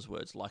Madonna's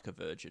words, like a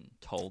virgin,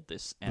 told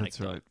this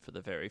anecdote for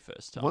the very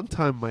first time. One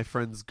time, my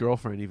friend's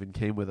girlfriend even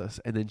came with us,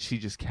 and then she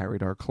just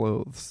carried our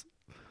clothes.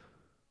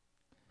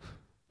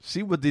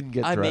 She didn't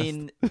get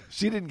dressed.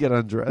 She didn't get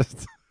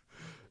undressed.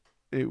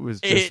 It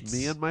was just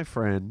me and my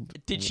friend.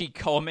 Did she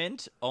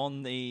comment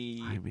on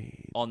the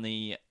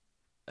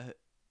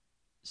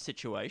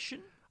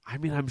situation? I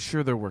mean, I'm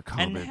sure there were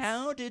comments. And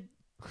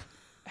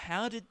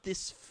how did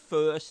this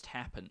first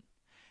happen?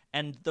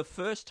 And the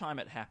first time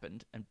it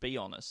happened, and be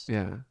honest,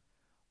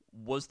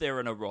 was there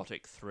an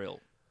erotic thrill?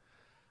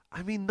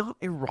 I mean, not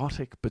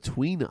erotic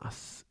between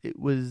us. It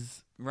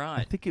was... Right.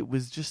 I think it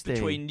was just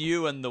between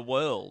you and the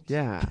world.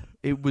 Yeah.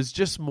 It was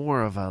just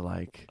more of a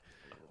like,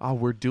 oh,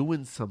 we're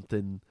doing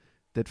something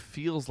that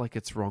feels like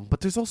it's wrong,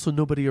 but there's also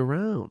nobody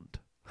around.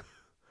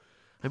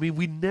 I mean,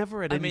 we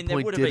never at any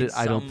point did it,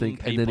 I don't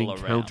think, and then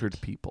encountered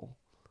people.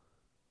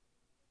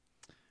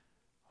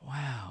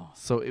 Wow.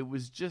 So it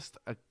was just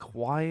a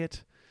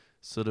quiet,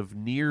 sort of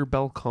near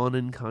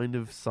Belconnen kind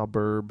of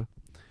suburb,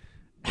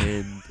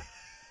 and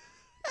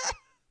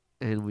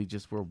and we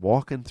just were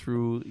walking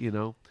through,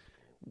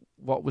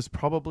 what was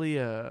probably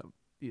a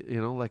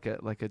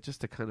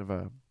just a kind of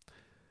a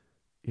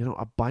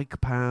bike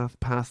path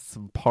past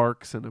some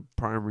parks and a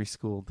primary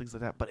school and things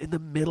like that, but in the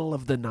middle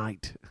of the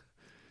night.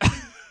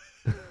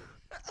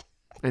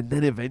 And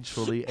then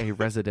eventually a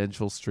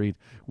residential street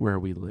where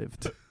we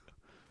lived.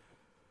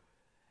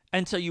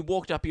 And so you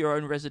walked up your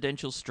own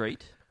residential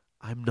street?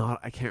 I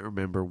can't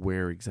remember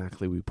where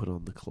exactly we put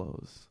on the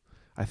clothes.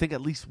 I think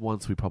at least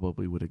once we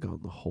probably would have gone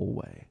the whole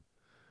way.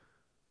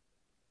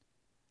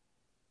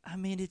 I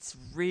mean, it's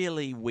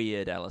really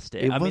weird,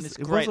 Alistair. It's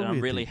great, and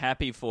I'm really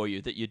happy for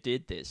you that you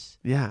did this.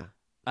 Yeah.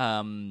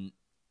 And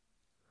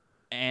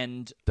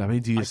I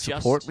mean, do you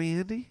support me,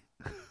 Andy?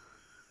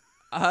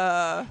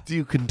 Do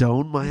you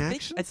condone my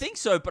actions? I think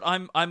so, but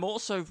I'm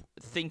also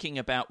thinking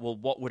about, well,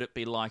 what would it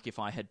be like if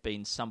I had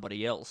been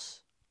somebody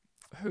else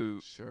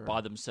who, by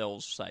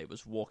themselves, say,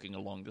 was walking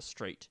along the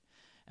street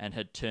and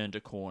had turned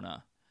a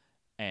corner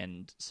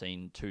and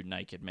seen two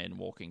naked men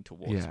walking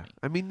towards me.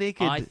 I mean,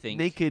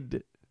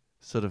 naked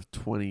sort of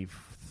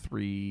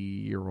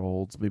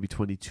 23-year-olds, maybe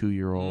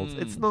 22-year-olds.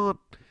 It's not...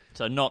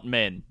 So not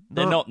men.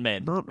 They're not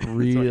men. Not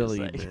really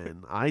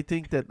men. I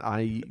think that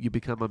you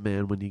become a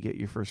man when you get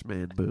your first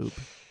man boob.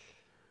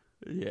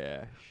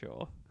 Yeah,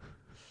 sure.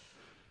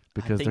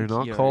 Because they're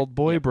not called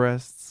boy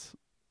breasts.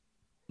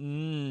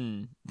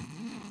 Boybies.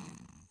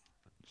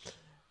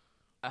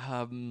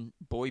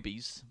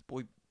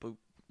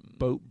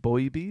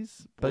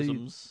 Boybies?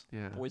 Bosoms.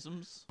 Yeah.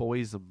 Bosoms.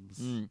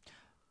 Bosoms.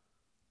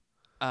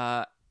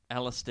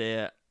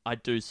 Alistair, I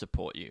do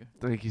support you.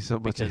 Thank you so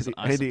much, because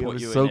Andy. It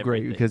was so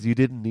great because you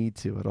didn't need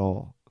to at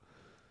all.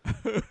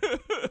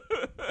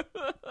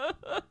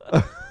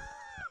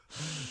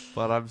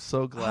 But I'm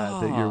so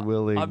glad that you're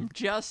willing.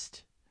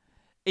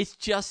 It's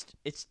just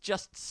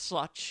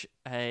such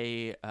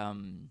a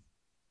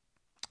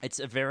it's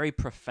a very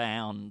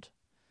profound.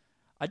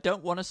 I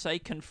don't want to say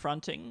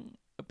confronting,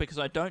 because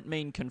I don't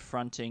mean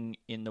confronting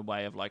in the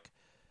way of like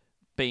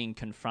being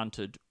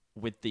confronted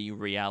with the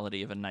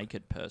reality of a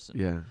naked person.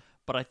 Yeah.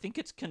 But I think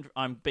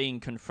I'm being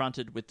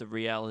confronted with the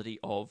reality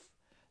of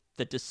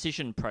the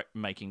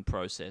decision-making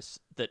process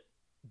that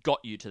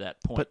got you to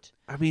that point. But,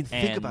 I mean,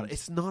 think about it.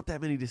 It's not that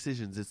many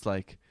decisions. It's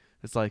like,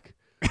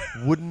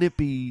 wouldn't it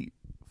be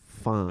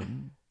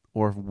fun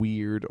or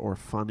weird or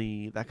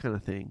funny, that kind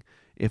of thing,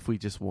 if we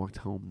just walked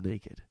home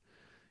naked,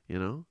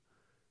 And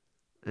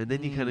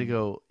then you kind of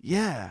go,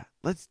 yeah,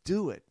 let's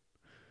do it.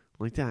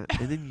 Like that.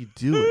 And then you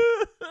do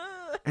it.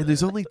 And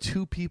there's only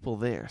two people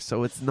there,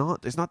 so there's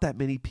not that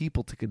many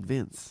people to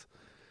convince,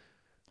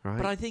 right?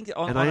 But I think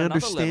on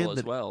another level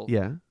as well,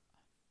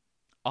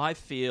 I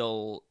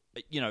feel,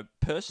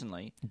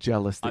 personally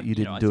jealous that you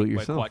didn't do it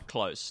yourself. We're quite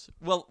close.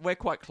 Well, we're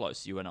quite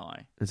close, you and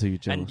I. And so you're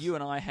jealous. And you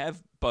and I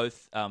have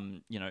both,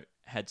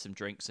 had some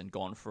drinks and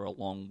gone for a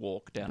long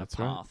walk down a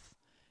path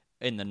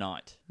in the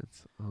night.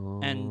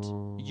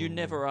 And you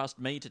never asked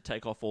me to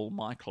take off all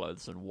my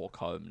clothes and walk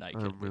home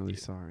naked. I'm really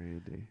sorry,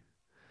 Andy.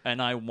 And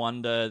I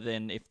wonder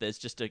then if there's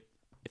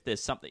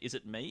something. Is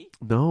it me?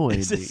 No,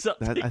 Andy.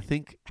 I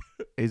think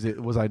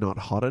was I not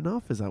hot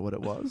enough? Is that what it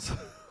was?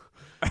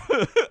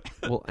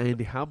 Well,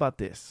 Andy, how about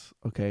this?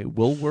 Okay,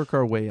 we'll work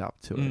our way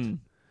up to it,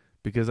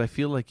 because I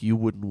feel like you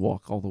wouldn't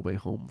walk all the way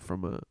home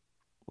from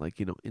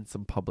in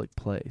some public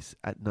place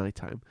at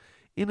nighttime.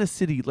 In a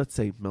city, let's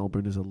say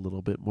Melbourne is a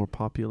little bit more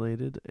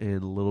populated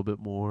and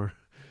a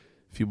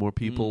few more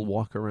people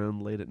walk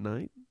around late at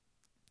night.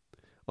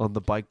 On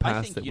the bike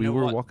paths that we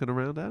were walking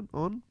around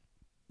on?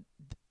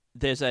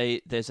 There's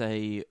a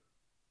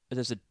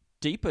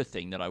deeper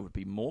thing that I would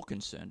be more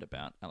concerned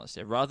about,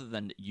 Alistair, rather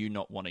than you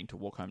not wanting to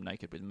walk home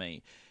naked with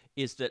me,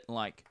 is that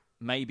like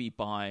maybe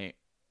by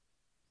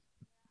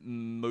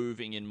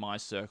moving in my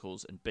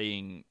circles and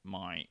being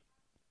my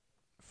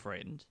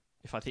friend,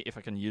 if I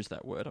can use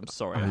that word, I'm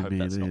sorry, I hope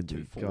that's not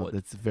too forward. God,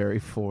 that's very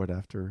forward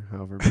after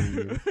however many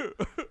years.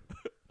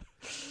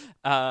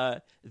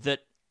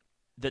 That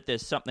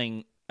there's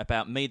something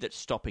about me that's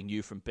stopping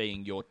you from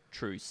being your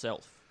true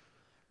self,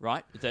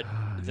 right? That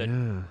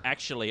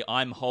actually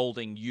I'm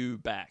holding you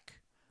back,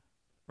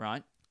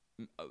 right?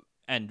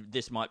 And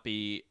this might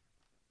be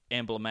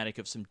emblematic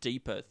of some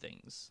deeper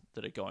things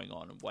that are going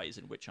on in ways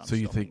in which I'm so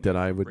you think that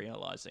I would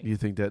realizing. You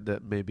think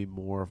that maybe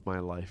more of my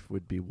life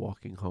would be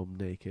walking home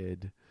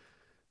naked.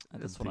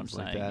 And that's what I'm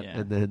saying, like that.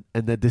 yeah.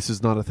 And that this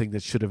is not a thing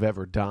that should have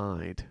ever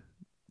died.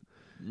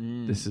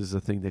 This is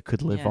a thing that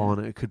could live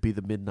on. It could be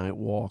the midnight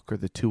walk or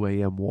the 2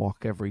 a.m.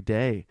 walk every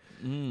day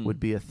would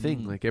be a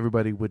thing. Like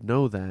everybody would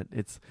know that.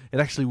 It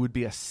actually would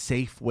be a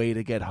safe way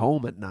to get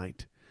home at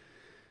night.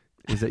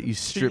 Is that you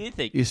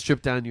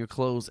strip down your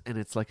clothes and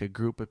it's like a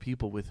group of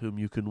people with whom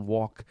you can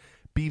walk,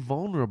 be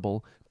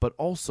vulnerable, but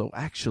also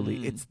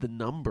actually it's the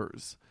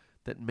numbers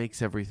that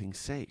makes everything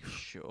safe.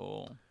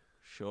 Sure.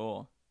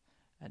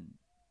 And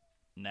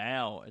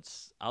now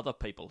it's other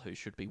people who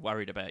should be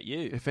worried about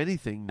you. If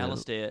anything, now,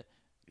 Alistair.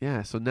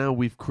 Yeah, so now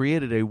we've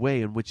created a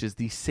way in which is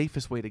the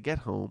safest way to get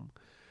home,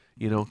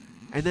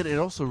 and then it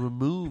also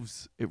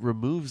removes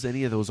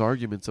any of those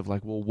arguments of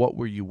like, well, what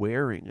were you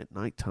wearing at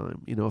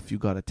nighttime, if you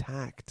got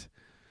attacked?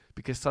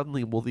 Because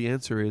suddenly, well, the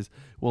answer is,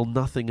 well,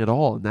 nothing at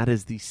all, and that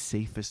is the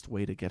safest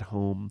way to get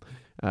home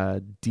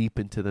deep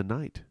into the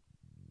night.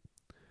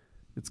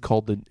 It's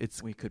called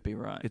we could be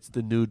right. It's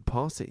the nude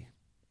posse.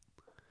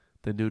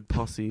 The nude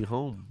posse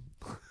home.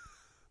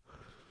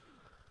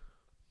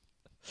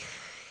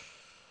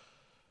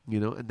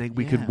 And then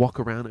we could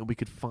walk around and we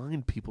could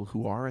find people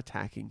who are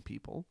attacking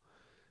people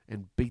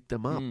and beat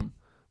them up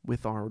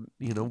with our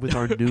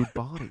nude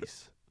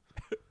bodies.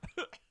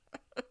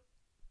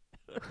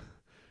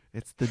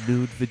 It's the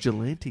nude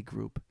vigilante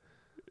group.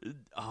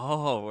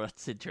 Oh,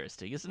 that's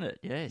interesting, isn't it?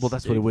 Yes. Well,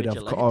 that's what it would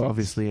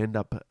obviously end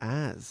up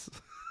as.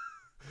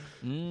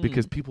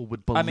 Because people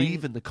would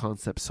believe in the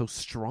concept so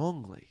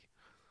strongly.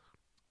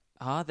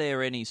 Are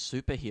there any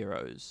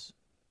superheroes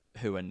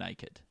who are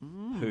naked?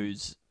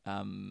 Who's...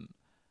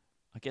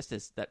 I guess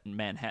there's that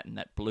Manhattan,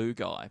 that blue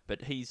guy,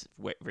 but he's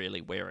really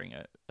wearing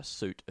a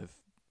suit of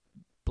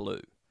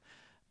blue.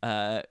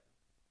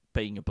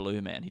 Being a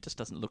blue man, he just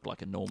doesn't look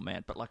like a normal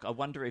man. But I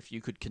wonder if you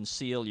could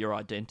conceal your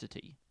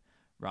identity,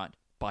 right,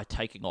 by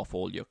taking off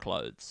all your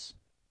clothes,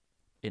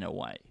 in a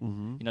way.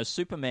 Mm-hmm.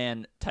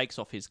 Superman takes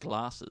off his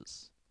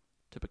glasses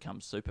to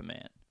become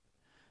Superman.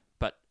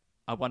 But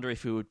I wonder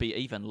if he would be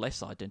even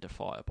less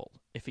identifiable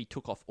if he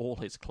took off all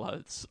his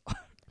clothes.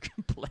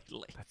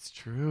 Completely. That's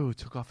true.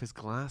 Took off his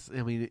glasses.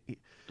 I mean,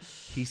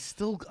 he's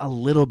still a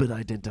little bit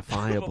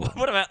identifiable.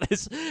 What about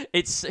this?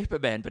 It's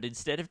Superman, but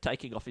instead of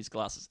taking off his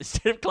glasses,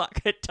 instead of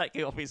Clark Kent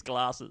taking off his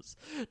glasses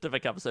to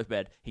become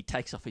Superman, he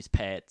takes off his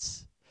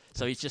pants.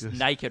 So he's just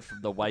naked from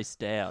the waist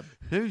down.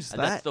 Who's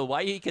and that? That's the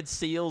way he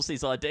conceals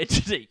his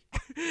identity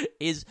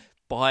is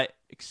by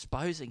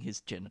exposing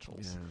his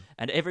genitals. Yeah.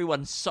 And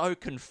everyone's so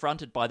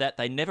confronted by that,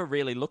 they never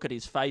really look at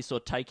his face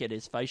or take in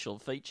his facial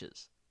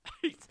features.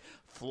 He's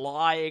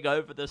flying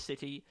over the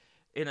city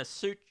in a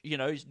suit,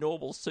 his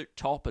normal suit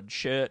top and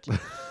shirt.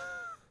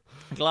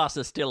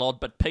 Glasses still on,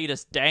 but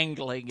penis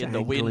dangling in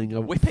the wind,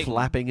 whipping,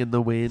 flapping in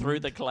the wind through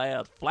the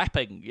cloud,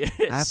 flapping. Yes,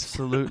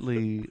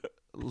 absolutely,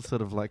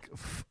 sort of like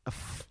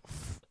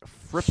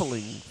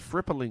fripping.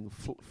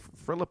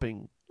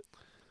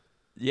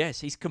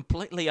 Yes, he's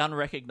completely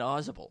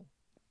unrecognizable.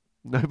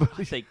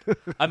 Nobody.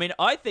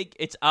 I think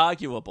it's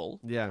arguable.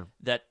 Yeah.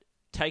 That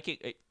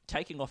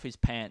taking off his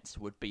pants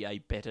would be a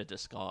better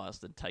disguise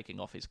than taking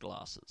off his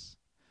glasses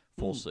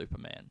for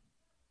Superman.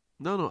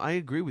 No, I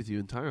agree with you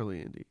entirely,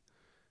 Andy.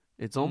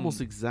 It's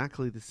almost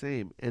exactly the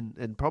same,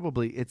 and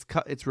probably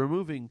it's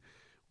removing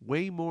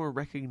way more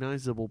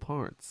recognizable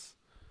parts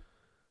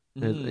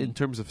in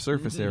terms of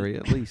surface area,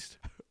 at least.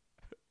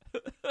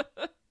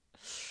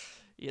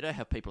 You know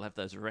how people have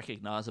those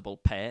recognizable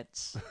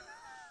pants.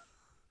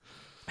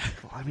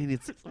 Well, I mean,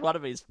 it's one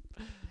of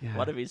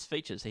his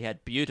features. He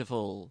had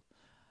beautiful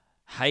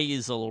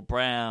hazel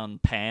brown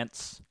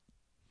pants.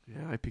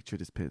 Yeah, I pictured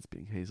his pants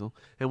being hazel.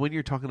 And when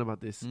you're talking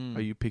about this,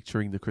 are you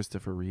picturing the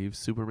Christopher Reeves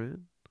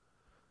Superman?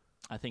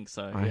 I think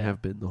so. I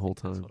have been the whole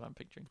time. That's what I'm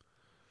picturing.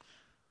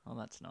 Oh,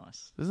 that's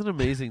nice. Isn't it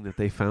amazing that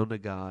they found a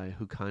guy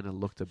who kind of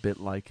looked a bit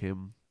like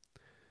him,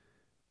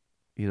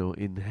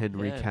 in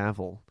Henry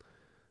Cavill?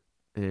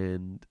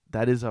 And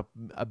that is a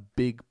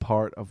big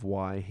part of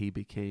why he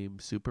became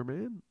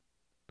Superman?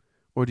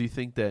 Or do you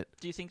think that...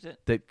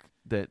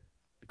 that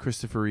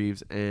Christopher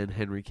Reeves and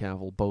Henry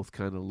Cavill both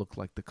kind of look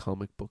like the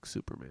comic book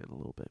Superman a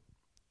little bit?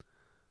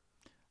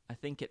 I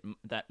think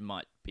that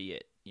might be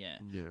it, yeah.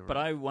 Right. But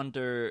I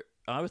wonder...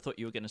 I thought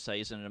you were going to say,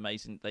 isn't it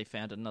amazing they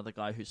found another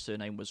guy whose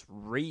surname was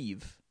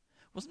Reeve?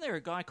 Wasn't there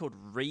a guy called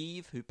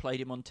Reeve who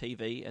played him on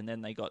TV, and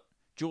then they got...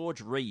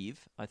 George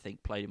Reeve, I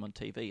think, played him on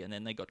TV, and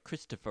then they got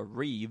Christopher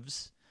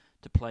Reeves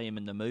to play him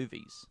in the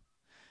movies.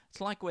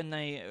 It's like when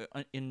they,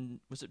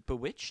 was it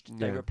Bewitched?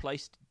 They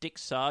replaced Dick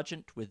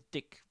Sargent with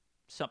Dick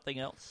something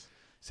else.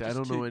 See, I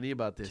don't know any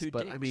about this,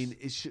 but dicks. I mean,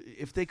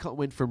 if they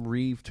went from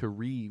Reeve to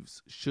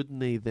Reeves, shouldn't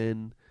they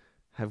then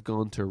have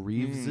gone to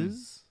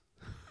Reeveses?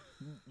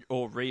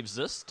 Or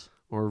Reevesist?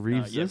 Or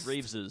Reevesist? Yeah,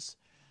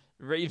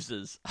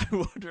 Reeveses. I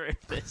wonder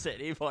if there's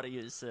anybody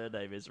whose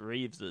surname is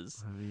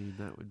Reeveses. I mean,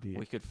 that would be...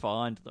 We could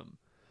find them.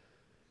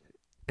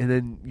 And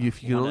then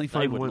if you can only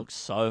find one... They would look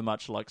so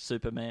much like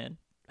Superman.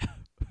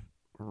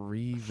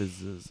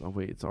 Reeveses. Oh,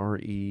 wait, it's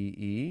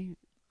R-E-E?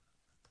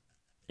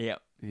 Yeah.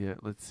 Yeah,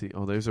 let's see.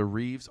 Oh, there's a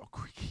Reeves. Oh,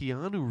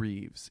 Keanu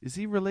Reeves. Is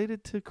he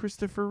related to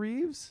Christopher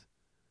Reeves?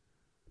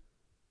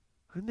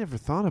 I never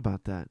thought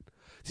about that.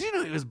 Did you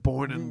know he was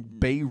born in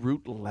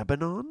Beirut,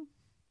 Lebanon?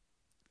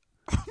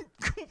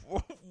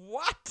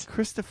 What?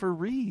 Christopher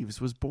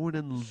Reeves was born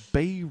in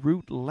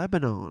Beirut,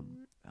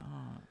 Lebanon.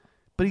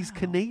 But he's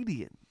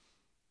Canadian.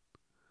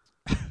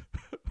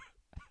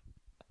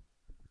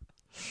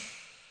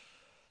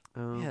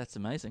 Yeah, that's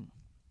amazing.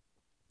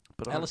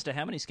 But Alistair,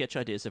 how many sketch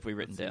ideas have we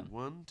written down?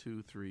 1,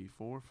 2, 3,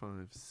 4,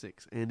 5,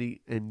 6. Andy,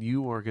 and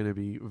you are going to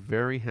be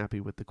very happy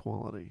with the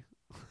quality.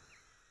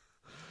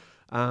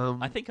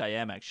 I think I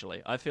am,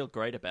 actually. I feel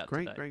great about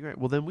today. Great.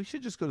 Well, then we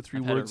should just go to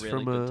 3 words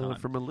really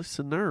from a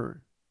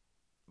listener.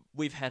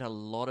 We've had a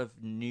lot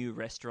of new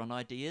restaurant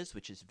ideas,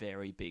 which is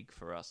very big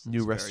for us. New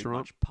it's restaurant? very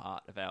much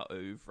part of our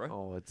oeuvre.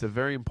 Oh, it's a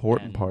very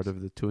important part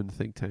of the Two in the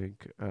Think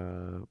Tank,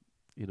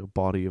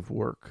 body of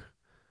work.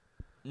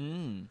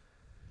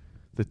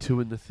 The Two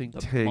in the Think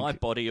Tank. My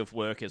body of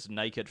work is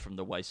naked from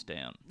the waist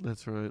down.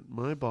 That's right.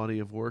 My body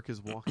of work is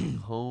walking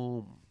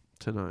home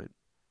tonight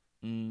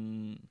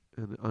and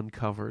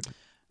uncovered.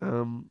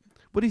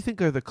 What do you think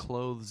are the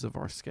clothes of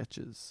our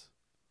sketches?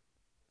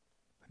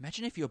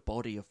 Imagine if your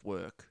body of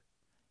work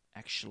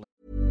actually...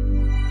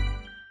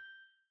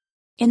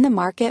 In the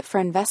market for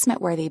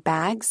investment-worthy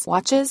bags,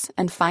 watches,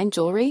 and fine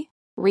jewelry,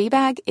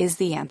 Rebag is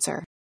the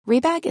answer.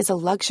 Rebag is a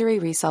luxury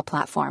resale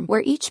platform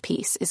where each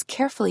piece is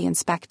carefully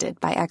inspected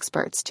by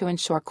experts to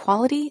ensure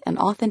quality and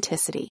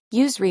authenticity.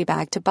 Use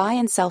Rebag to buy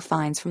and sell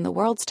finds from the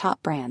world's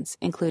top brands,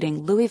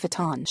 including Louis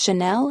Vuitton,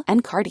 Chanel,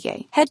 and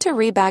Cartier. Head to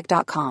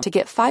Rebag.com to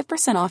get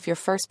 5% off your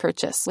first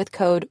purchase with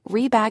code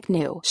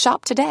REBAGNEW.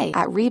 Shop today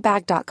at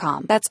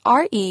Rebag.com. That's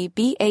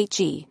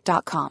REBAG.com.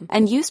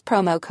 And use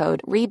promo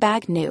code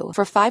REBAGNEW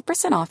for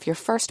 5% off your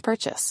first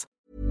purchase.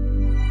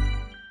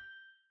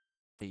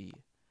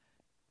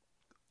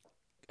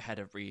 Had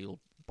a real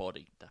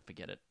body.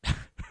 Forget it.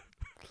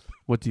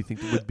 What do you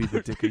think would be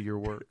the dick of your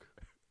work?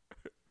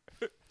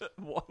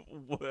 What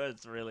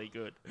word's really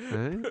good?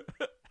 Eh?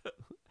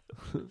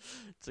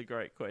 It's a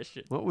great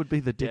question. What would be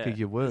the dick of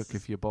your work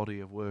if your body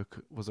of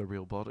work was a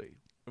real body?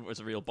 It was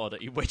a real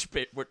body. Which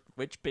bit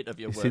of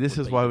your work? See, this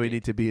is why we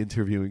need to be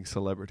interviewing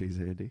celebrities,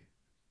 Andy.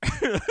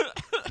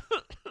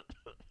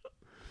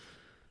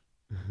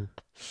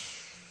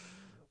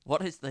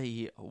 What is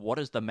the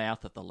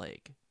mouth of the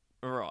leg?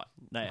 Right,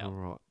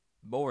 now,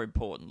 more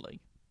importantly,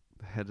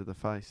 the head of the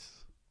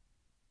face.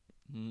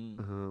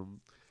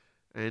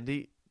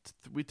 Andy,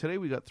 today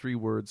we got 3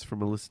 words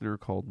from a listener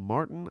called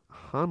Martin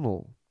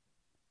Hanel.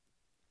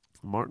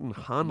 Martin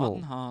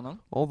Hanel,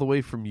 all the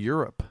way from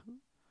Europe.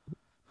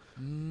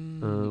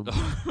 All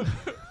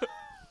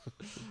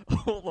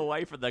the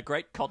way from the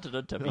great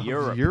continent of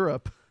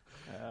Europe.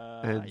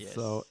 Yes.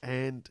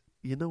 And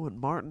you know what?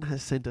 Martin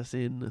has sent us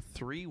in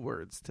 3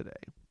 words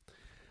today.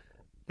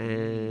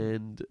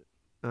 And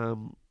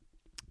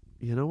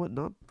you know what?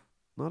 Not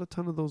a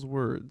ton of those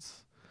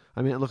words.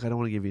 I mean, look, I don't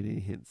want to give you any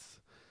hints,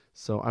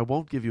 so I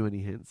won't give you any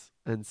hints.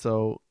 And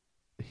so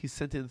he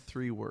sent in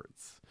 3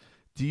 words.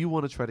 Do you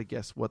want to try to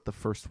guess what the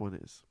first one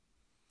is?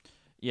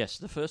 Yes,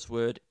 the first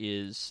word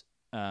is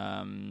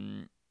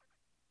brown.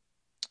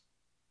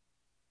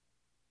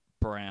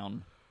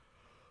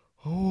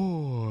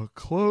 Oh,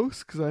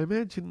 close, because I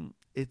imagine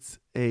it's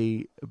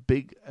a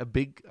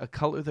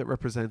color that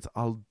represents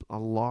a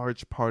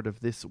large part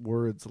of this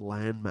word's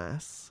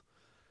landmass.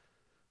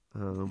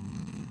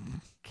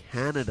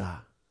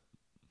 Canada.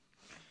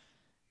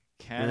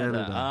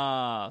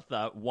 Ah,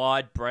 the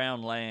wide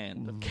brown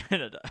land of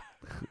Canada.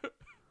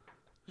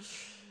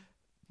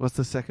 What's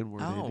the second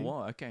word, Oh, Andy?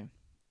 wow, okay.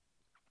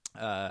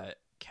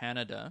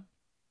 Canada.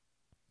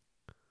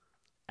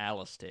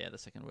 Alistair. The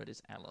second word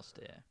is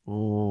Alistair.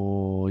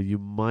 Oh, you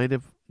might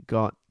have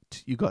got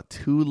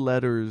 2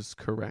 letters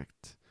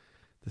correct.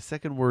 The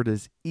second word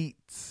is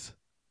eats.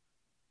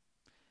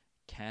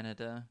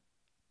 Canada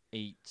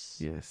eats.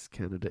 Yes,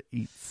 Canada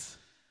eats.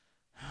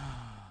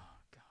 Oh,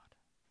 God.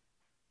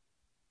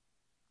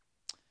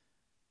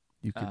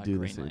 You can do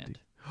this, Greenland. Andy.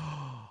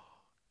 Oh,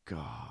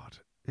 God.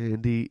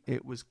 Andy,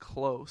 it was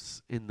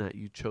close in that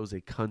you chose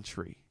a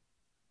country.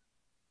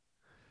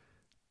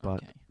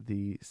 But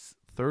the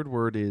third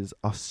word is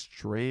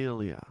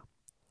Australia.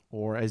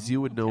 Or as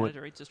you would know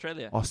Canada eats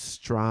Australia.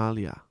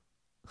 Australia.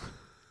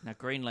 Now,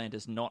 Greenland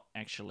is not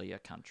actually a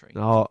country.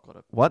 No, I've got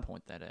to what?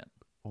 point that out.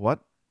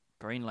 What?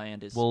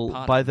 Greenland is Well,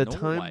 part by of the Norway,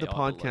 time the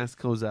I believe. podcast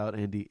goes out,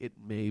 Andy, it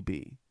may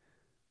be.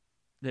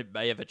 They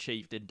may have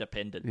achieved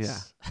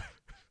independence. Yeah.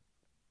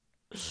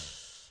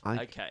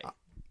 Okay.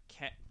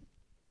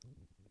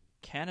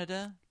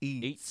 Canada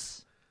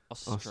eats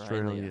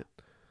Australia.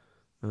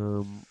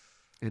 And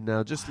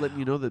now just letting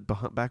you know that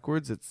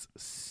backwards it's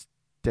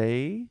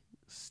stay,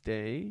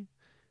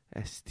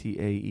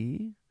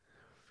 S-T-A-E.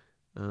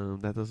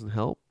 That doesn't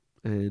help.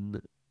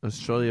 And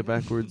Australia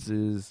backwards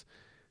is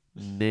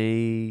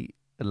Neilatsua.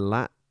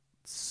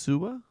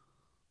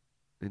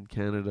 And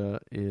Canada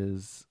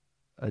is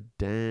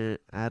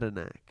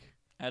Adenak.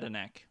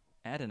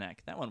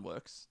 That one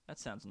works. That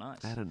sounds nice.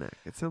 Adenak.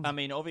 It sounds. I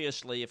mean,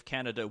 obviously, if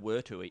Canada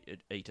were to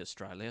eat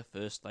Australia,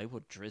 first they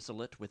would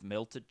drizzle it with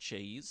melted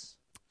cheese.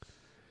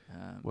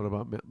 What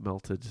about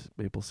melted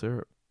maple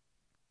syrup?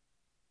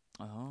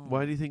 Oh,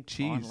 Why do you think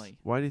cheese? finally.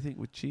 Why do you think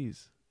with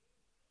cheese?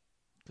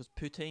 Because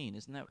poutine,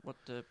 isn't that what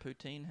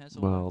poutine has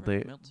all Well, over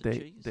it? Melted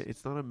cheese?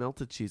 it's not a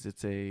melted cheese.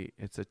 It's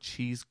a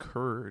cheese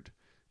curd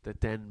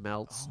that then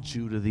melts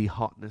due to the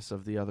hotness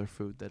of the other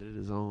food that it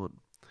is on.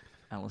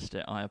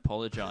 Alistair, I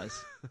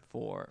apologise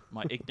for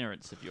my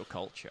ignorance of your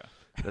culture.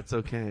 That's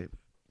okay.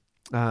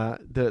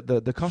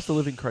 The cost of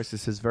living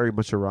crisis has very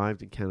much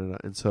arrived in Canada,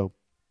 and so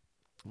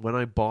when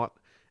I bought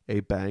a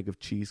bag of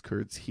cheese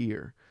curds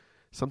here,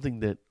 something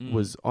that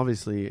was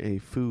obviously a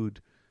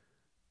food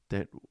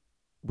that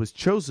was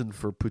chosen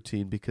for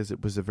poutine because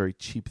it was a very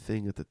cheap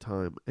thing at the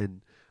time,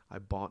 and I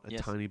bought a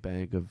tiny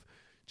bag of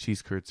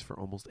cheese curds for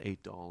almost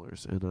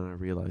 $8, and then I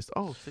realized,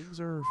 things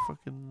are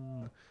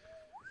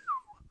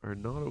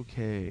not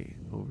okay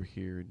over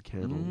here in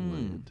Canada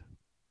land.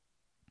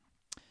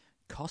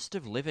 Cost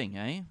of living,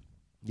 eh?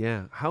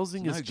 Yeah,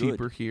 housing is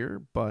cheaper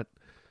here, but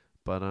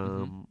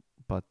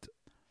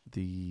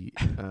the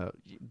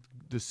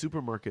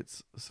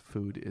supermarket's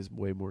food is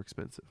way more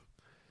expensive.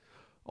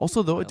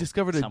 Also, though, I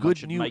discovered a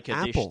good new make a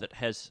apple. dish that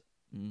has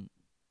Good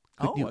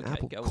new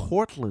apple.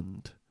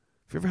 Cortland.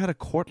 Have you ever had a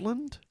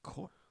Cortland?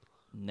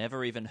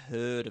 Never even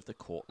heard of the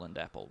Cortland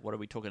apple. What are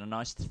we talking? A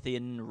nice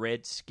thin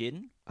red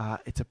skin?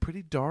 It's a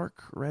pretty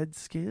dark red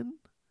skin.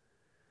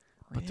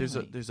 But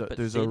Really?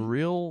 there's a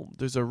real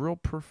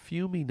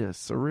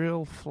perfuminess, a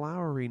real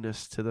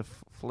floweriness to the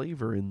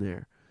flavor in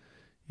there.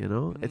 You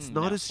know, it's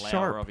not now as flour,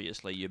 sharp.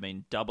 Obviously, you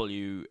mean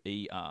WER,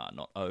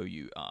 not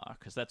OUR,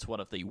 because that's one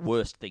of the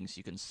worst things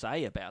you can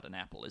say about an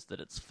apple is that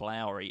it's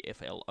flowery.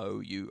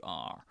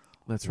 FLOUR.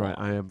 That's right.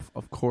 I am,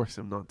 of course,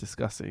 I'm not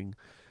discussing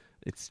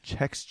its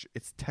texture.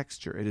 Its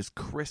texture. It is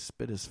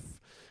crisp. It is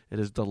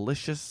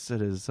delicious.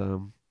 It is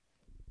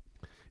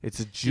it's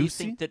a juicy. Do you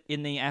think that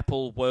in the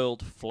apple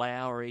world,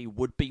 flowery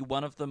would be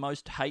one of the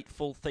most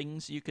hateful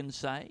things you can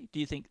say? Do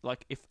you think,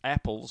 like, if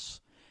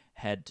apples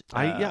had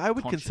I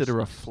would consider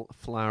a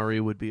flowery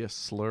would be a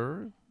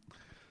slur.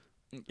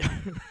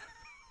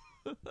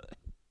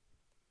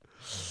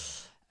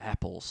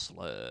 Apple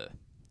slur.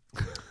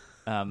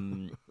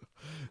 It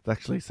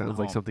actually sounds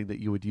like something that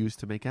you would use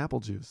to make apple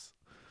juice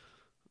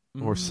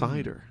or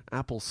cider.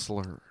 Apple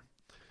slur.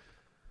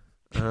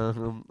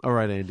 All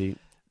right, Andy.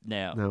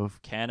 Now,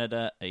 if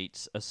Canada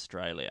eats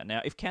Australia.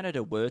 Now, if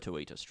Canada were to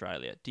eat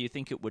Australia, do you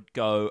think it would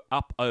go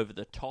up over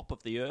the top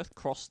of the Earth,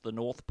 cross the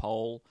North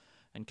Pole,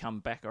 and come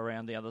back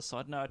around the other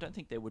side? No, I don't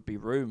think there would be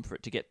room for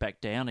it to get back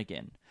down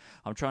again.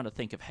 I'm trying to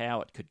think of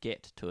how it could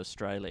get to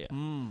Australia.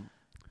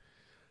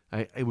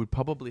 I would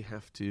probably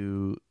have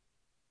to,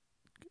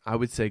 I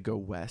would say, go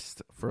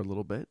west for a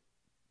little bit.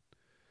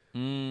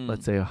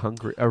 Let's say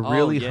a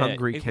really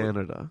hungry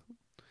Canada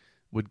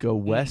would go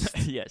west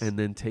and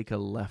then take a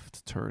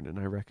left turn, and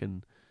I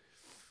reckon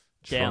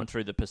down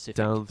through the Pacific.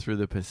 Down through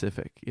the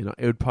Pacific. You know,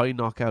 it would probably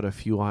knock out a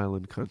few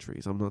island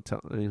countries. I'm not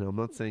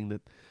saying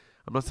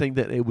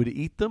that it would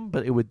eat them,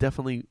 but it would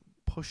definitely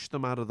push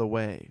them out of the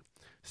way,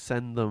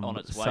 send them on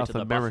its way South to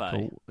the America.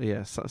 buffet.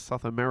 Yeah,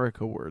 South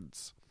America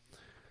wards.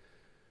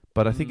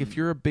 But I think if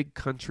you're a big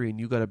country and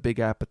you got a big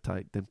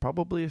appetite, then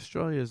probably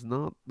Australia is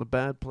not a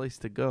bad place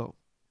to go.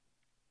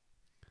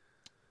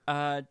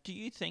 Do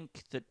you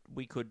think that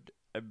we could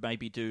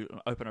maybe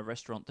open a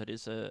restaurant that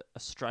is a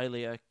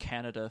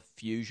Australia-Canada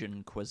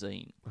fusion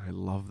cuisine? I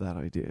love that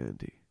idea,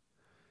 Andy.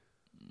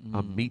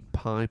 A meat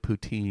pie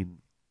poutine.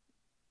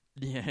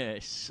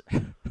 Yes.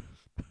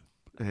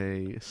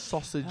 A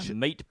sausage...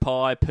 meat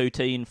pie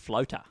poutine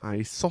floater.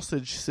 A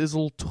sausage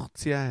sizzle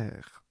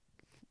tourtière.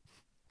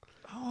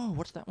 Oh,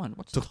 what's that one?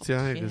 What's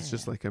tourtière? Is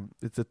just like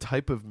it's a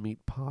type of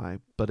meat pie,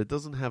 but it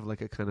doesn't have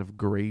like a kind of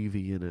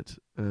gravy in it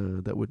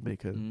that would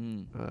make a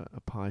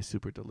pie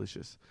super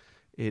delicious.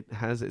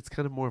 It's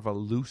kind of more of a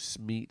loose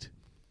meat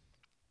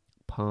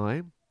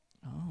pie.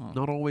 Oh.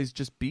 Not always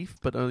just beef,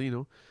 but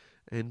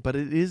but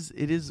it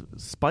is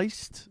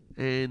spiced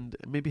and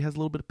maybe has a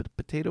little bit of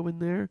potato in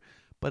there,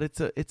 but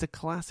it's a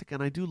classic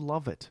and I do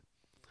love it.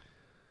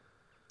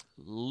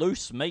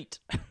 Loose meat.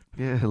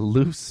 Yeah,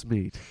 loose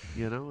meat.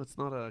 You know, it's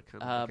not a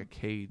kind of like a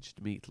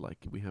caged meat like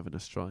we have in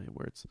Australia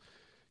where it's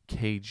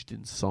caged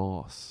in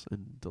sauce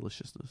and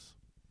deliciousness.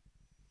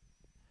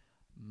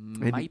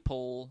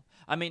 Maple.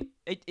 I mean,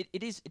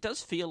 it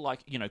does feel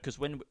like, you know, because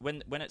when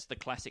it's the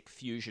classic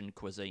fusion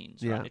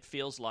cuisines, right? It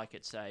feels like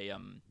it's a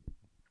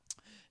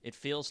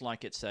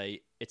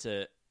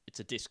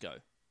disco,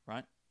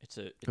 right? It's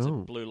a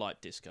blue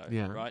light disco,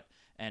 right?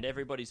 And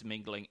everybody's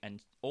mingling, and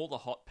all the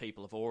hot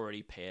people have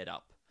already paired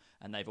up,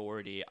 and they've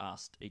already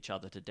asked each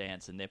other to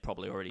dance, and they're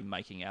probably already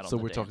making out on the dance floor.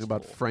 So we're talking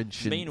about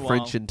French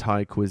and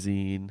Thai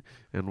cuisine,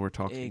 and we're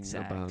talking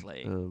about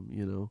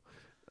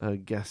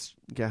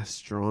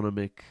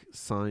gastronomic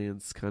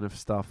science kind of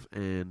stuff,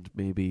 and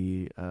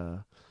maybe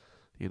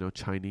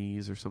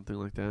Chinese or something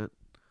like that.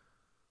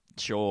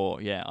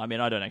 Sure, yeah. I mean,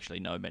 I don't actually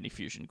know many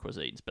fusion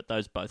cuisines, but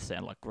those both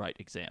sound like great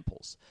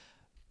examples.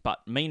 But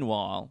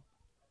meanwhile,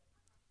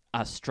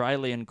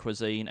 Australian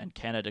cuisine and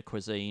Canada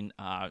cuisine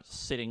are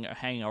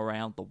hanging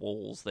around the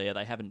walls there.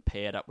 They haven't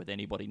paired up with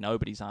anybody.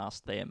 Nobody's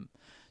asked them.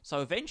 So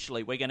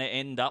eventually we're going to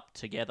end up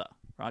together,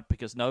 right?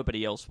 Because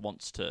nobody else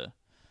wants to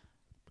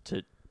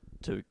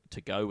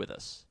go with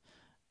us.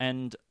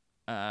 And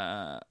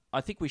I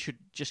think we should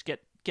just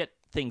get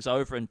things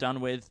over and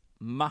done with,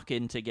 muck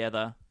in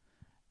together,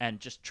 and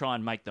just try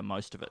and make the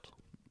most of it.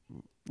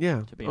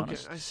 Yeah. To be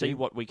honest. See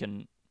what we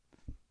can,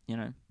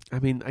 I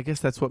mean, I guess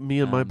that's what me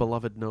and my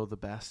beloved know the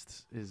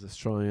best is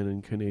Australian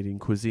and Canadian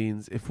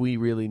cuisines. If we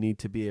really need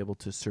to be able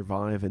to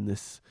survive in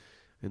this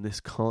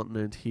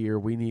continent here,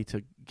 we need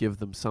to give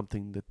them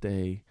something that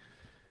they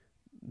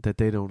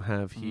don't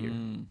have here.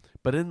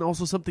 But then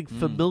also something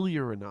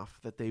familiar enough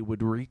that they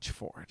would reach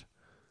for it.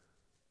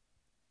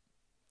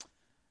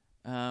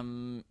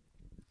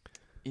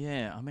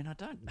 Yeah, I mean, I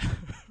don't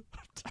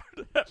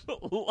have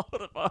a lot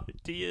of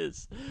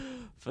ideas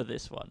for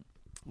this one.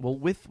 Well,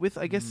 with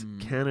I guess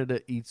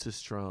Canada Eats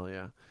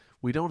Australia,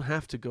 we don't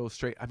have to go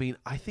straight. I mean,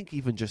 I think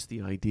even just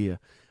the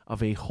idea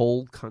of a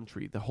whole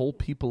country, the whole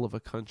people of a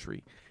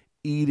country,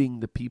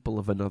 eating the people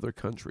of another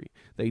country,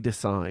 they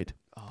decide.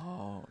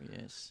 Oh,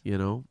 yes.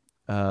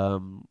 I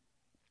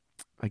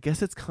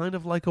guess it's kind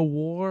of like a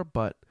war,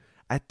 but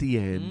at the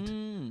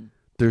end,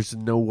 there's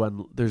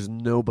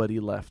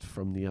nobody left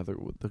from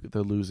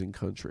the losing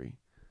country.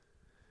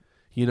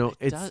 You know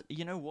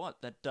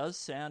what? That does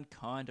sound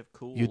kind of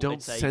cool. You don't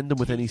send them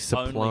with any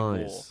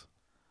supplies.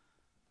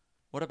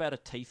 What about a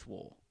teeth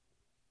war?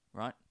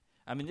 Right?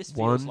 I mean, this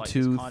One, feels like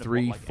two, it's kind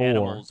three, of what, four.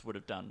 animals would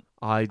have done.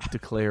 I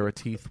declare a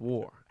teeth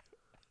war.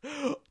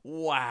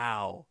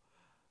 Wow.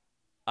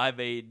 I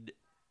mean,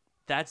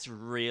 that's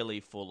really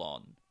full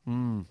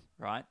on.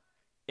 Right?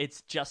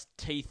 It's just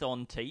teeth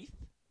on teeth.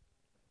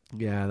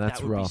 Yeah, that's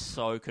that would rough. Be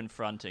so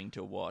confronting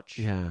to watch.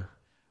 Yeah.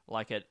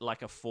 Like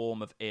a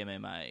form of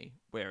MMA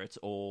where it's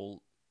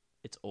all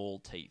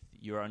teeth.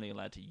 You're only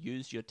allowed to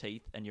use your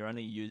teeth, and you're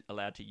only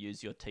allowed to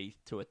use your teeth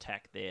to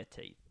attack their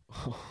teeth.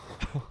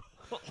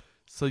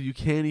 So you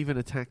can't even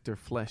attack their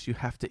flesh. You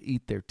have to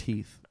eat their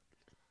teeth.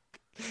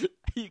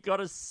 You got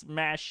to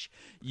smash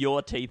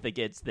your teeth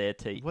against their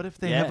teeth. What if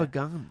they have a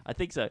gun? I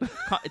think so.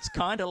 It's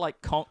kind of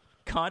like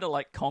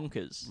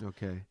Conkers.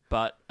 Okay.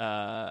 But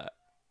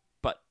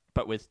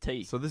with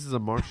teeth. So this is a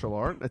martial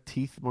art, a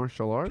teeth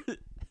martial art.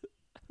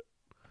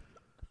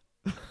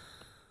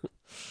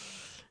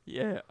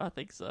 Yeah, I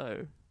think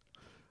so.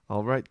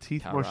 All right,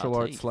 teeth Karate. martial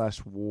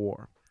art /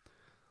 war.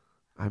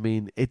 I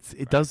mean,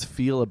 it does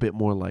feel a bit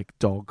more like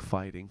dog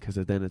fighting, because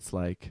then it's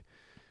like,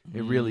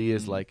 it really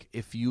is like,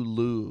 if you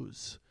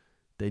lose,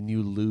 then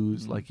you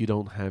lose. Like, you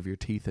don't have your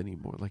teeth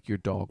anymore. Like, your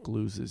dog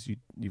loses,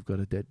 you've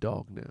got a dead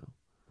dog now.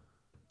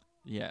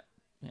 Yeah.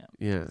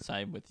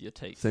 Same with your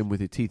teeth. Same with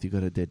your teeth. You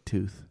got a dead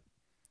tooth.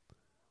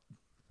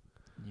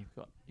 You've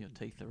got your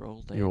teeth are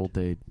all dead. You're all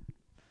dead.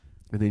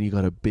 And then you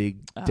got a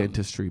big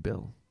dentistry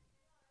bill.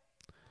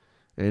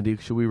 Andy,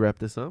 should we wrap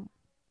this up?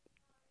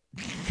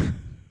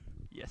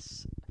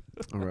 Yes.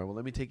 All right. Well,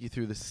 let me take you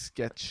through the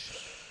sketch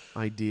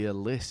idea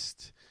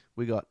list.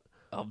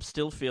 I'm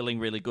still feeling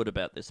really good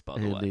about this, by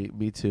the way. Andy,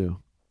 me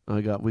too.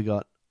 We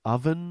got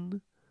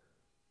oven.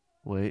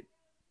 Wait.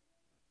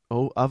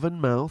 Oh, oven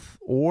mouth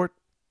or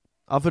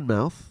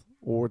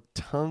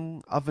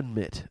tongue oven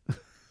mitt.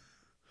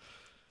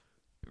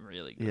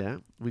 Really good. Yeah.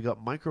 We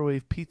got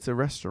microwave pizza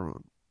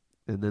restaurant.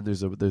 And then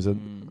there's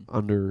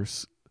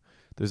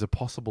a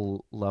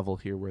possible level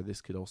here where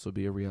this could also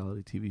be a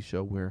reality TV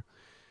show where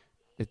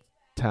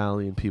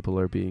Italian people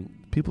are.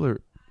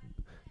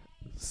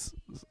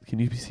 Can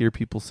you hear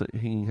people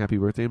singing "Happy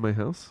Birthday" in my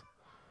house?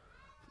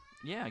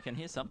 Yeah, I can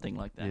hear something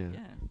like that.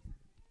 Yeah.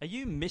 Are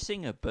you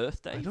missing a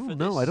birthday? I don't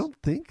know. I don't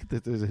think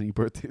that there's any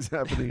birthdays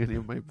happening. Any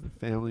of my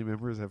family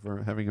members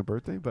are having a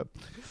birthday, but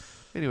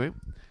anyway.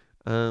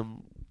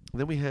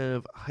 Then we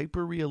have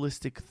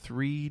hyper-realistic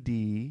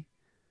 3D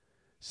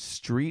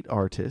street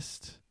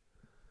artist,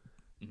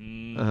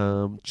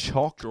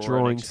 chalk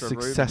drawing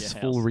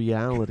successful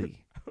reality.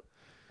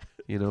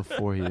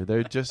 For you.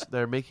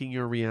 They're making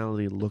your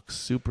reality look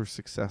super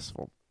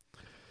successful.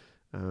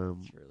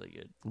 It's really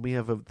good. We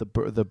have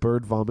the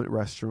bird vomit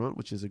restaurant,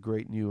 which is a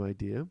great new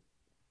idea.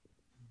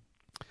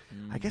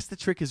 I guess the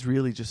trick is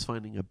really just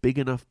finding a big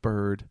enough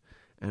bird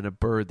and a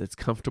bird that's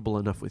comfortable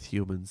enough with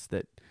humans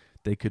that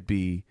they could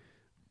be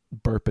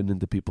burping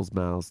into people's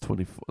mouths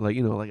 24, like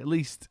at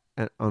least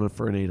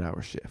for an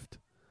 8-hour shift.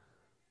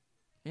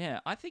 Yeah,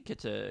 I think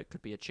it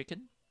could be a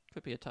chicken.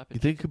 Could be a type of. You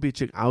think it could be a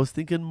chicken? I was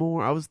thinking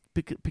more. I was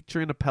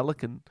picturing a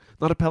pelican,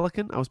 not a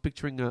pelican. I was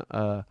picturing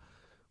a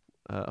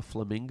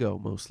flamingo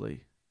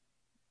mostly.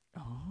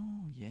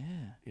 Oh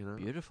yeah,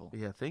 beautiful.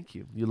 Yeah, thank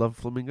you. You love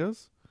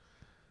flamingos?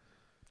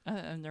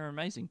 And they're an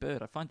amazing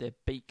bird. I find their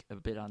beak a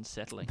bit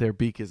unsettling. Their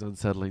beak is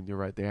unsettling. You're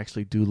right. They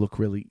actually do look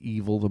really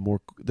evil.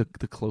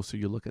 The closer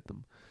you look at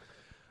them.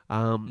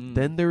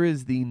 Then there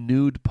is the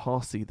nude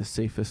posse, the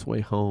safest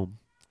way home.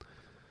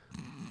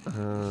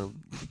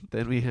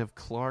 Then we have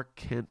Clark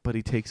Kent, but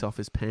he takes off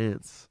his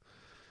pants.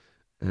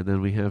 And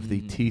then we have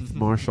the teeth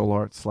martial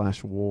arts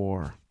 /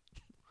 war.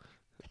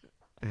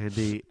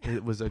 Andy,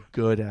 it was a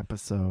good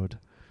episode.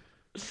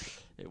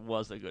 It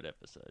was a good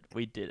episode.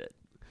 We did it.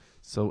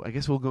 So I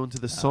guess we'll go into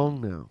the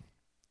song now.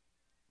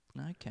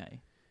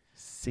 Okay.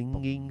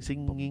 Singing,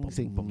 singing,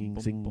 singing,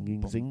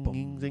 singing, singing,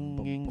 singing,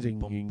 singing,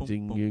 singing,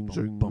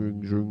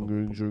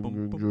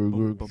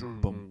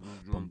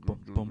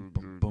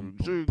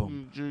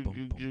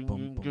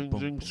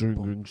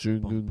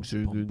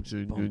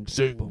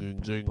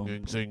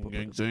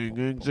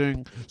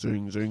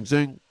 singing,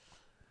 singing.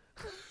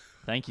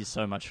 Thank you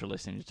so much for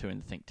listening to Two in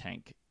the Think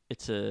Tank.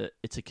 It's a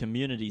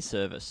community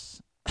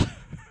service.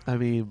 I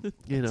mean,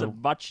 it's a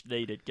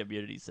much-needed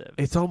community service.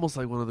 It's almost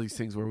like one of these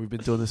things where we've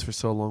been doing this for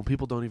so long,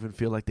 people don't even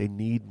feel like they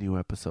need new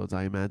episodes,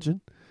 I imagine.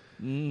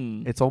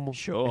 It's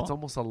almost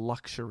a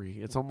luxury.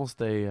 It's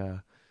almost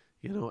a,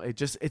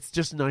 it's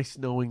just nice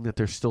knowing that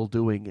they're still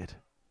doing it.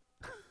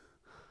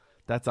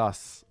 That's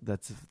us.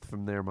 That's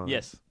from their mind.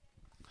 Yes.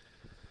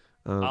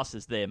 Us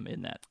is them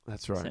in that.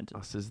 That's right. Sentence.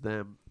 Us is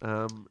them.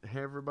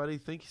 Hey, everybody.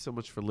 Thank you so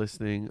much for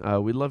listening.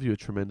 We love you a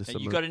tremendous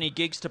amount. You got any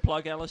gigs to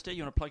plug, Alistair?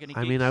 You want to plug any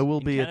gigs? I mean, I will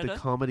be Canada? at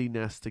the Comedy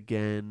Nest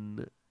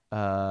again.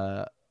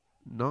 Not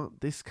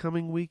this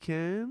coming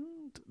weekend,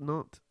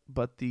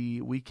 but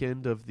the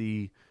weekend of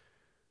the...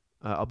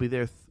 I'll be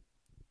there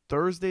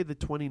Thursday, the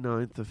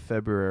 29th of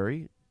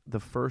February, the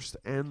 1st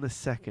and the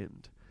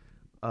 2nd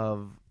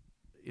of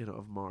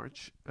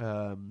March.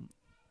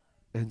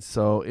 And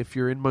so if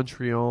you're in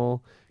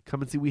Montreal,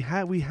 come and see. We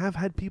have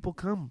had people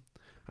come.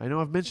 I know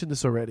I've mentioned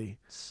this already.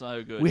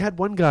 So good. We had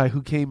one guy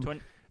who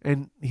came,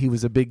 and he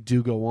was a big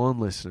Do Go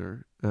On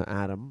listener,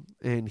 Adam,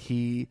 and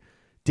he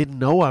didn't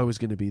know I was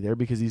going to be there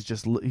because he's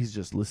just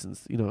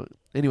listens,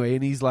 Anyway,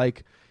 and he's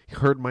like, he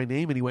heard my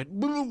name and he went,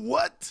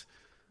 "What?"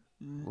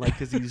 Like,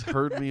 because he's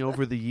heard me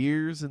over the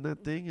years and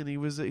that thing, and he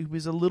was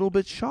a little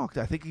bit shocked.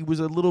 I think he was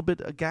a little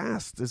bit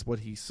aghast, is what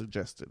he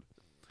suggested.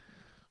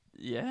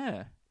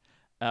 Yeah.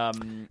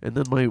 And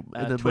then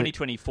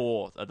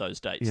 2024 are those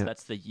dates. Yeah.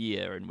 That's the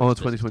year. In which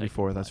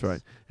 2024. That's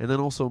right. And then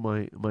also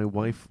my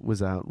wife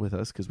was out with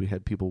us because we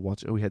had people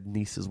watching. We had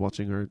nieces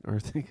watching our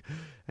thing,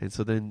 and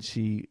so then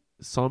she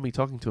saw me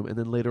talking to him, and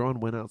then later on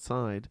went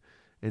outside,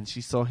 and she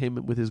saw him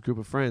with his group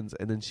of friends,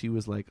 and then she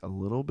was like a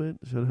little bit.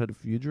 She had a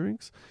few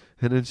drinks,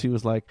 and then she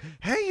was like,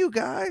 "Hey, you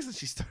guys!" and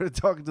she started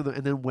talking to them,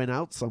 and then went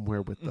out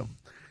somewhere with them,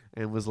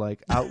 and was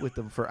like out with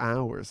them for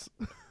hours.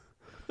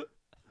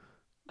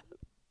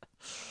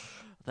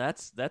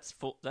 That's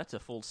a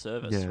full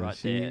service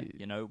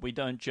there. We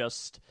don't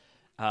just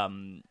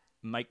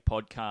make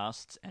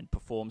podcasts and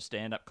perform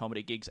stand-up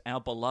comedy gigs.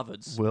 Our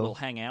beloveds will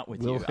hang out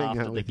with you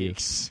after the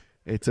gigs.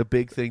 It's a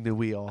big thing that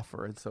we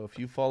offer, and so if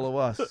you follow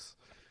us,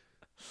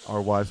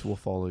 our wives will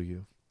follow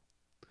you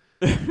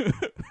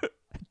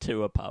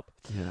to a pub.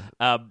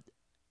 Yeah.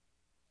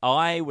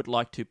 I would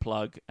like to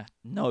plug.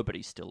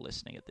 Nobody's still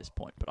listening at this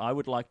point, but I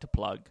would like to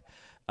plug.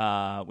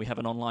 We have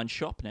an online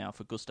shop now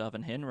for Gustav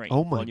and Henry.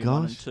 Oh my Volume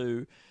 1 and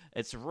 2.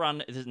 It's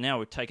run now.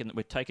 We've taken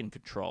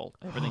control.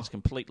 Everything's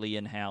completely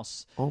in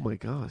house. Oh my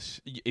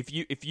gosh! If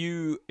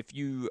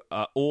you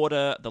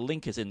order, the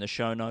link is in the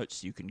show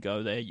notes. You can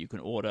go there. You can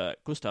order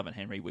Gustav and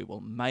Henry. We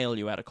will mail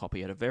you out a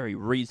copy at a very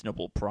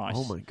reasonable price.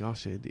 Oh my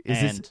gosh, Andy!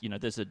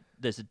 There's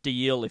a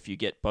deal if you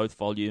get both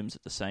volumes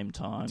at the same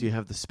time. Do you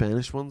have the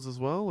Spanish ones as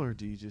well, or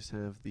do you just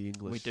have the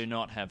English? We do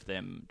not have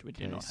them. We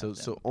do not.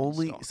 So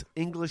only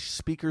English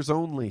speakers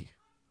only.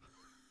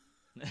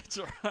 That's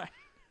right.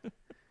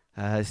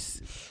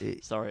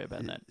 Sorry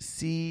about that.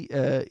 Si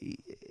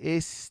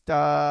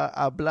esta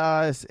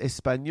hablas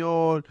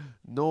español,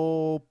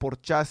 no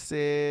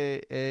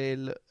porchase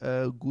el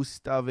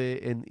Gustave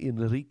en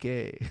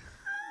Enrique.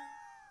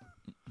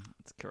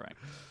 That's correct.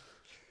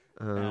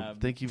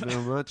 Thank you very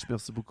much.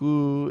 Merci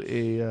beaucoup.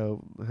 Et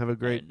have a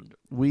great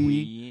week.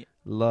 We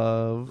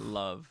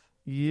love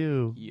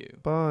you.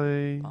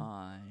 Bye.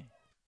 Bye.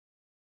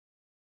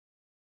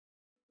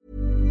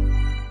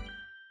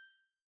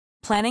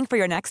 Planning for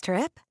your next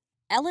trip?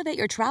 Elevate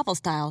your travel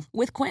style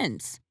with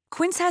Quince.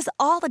 Quince has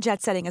all the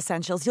jet-setting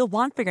essentials you'll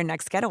want for your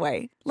next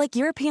getaway, like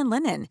European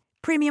linen,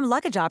 premium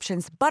luggage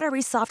options,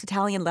 buttery soft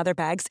Italian leather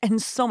bags,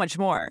 and so much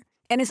more.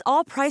 And is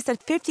all priced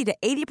at 50 to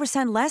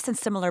 80% less than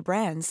similar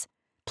brands.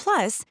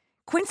 Plus,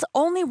 Quince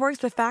only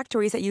works with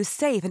factories that use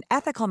safe and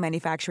ethical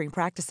manufacturing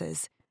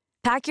practices.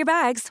 Pack your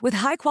bags with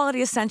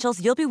high-quality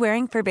essentials you'll be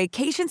wearing for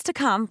vacations to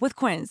come with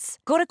Quince.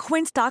 Go to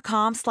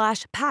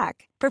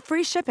quince.com/pack for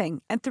free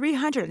shipping and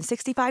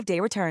 365-day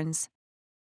returns.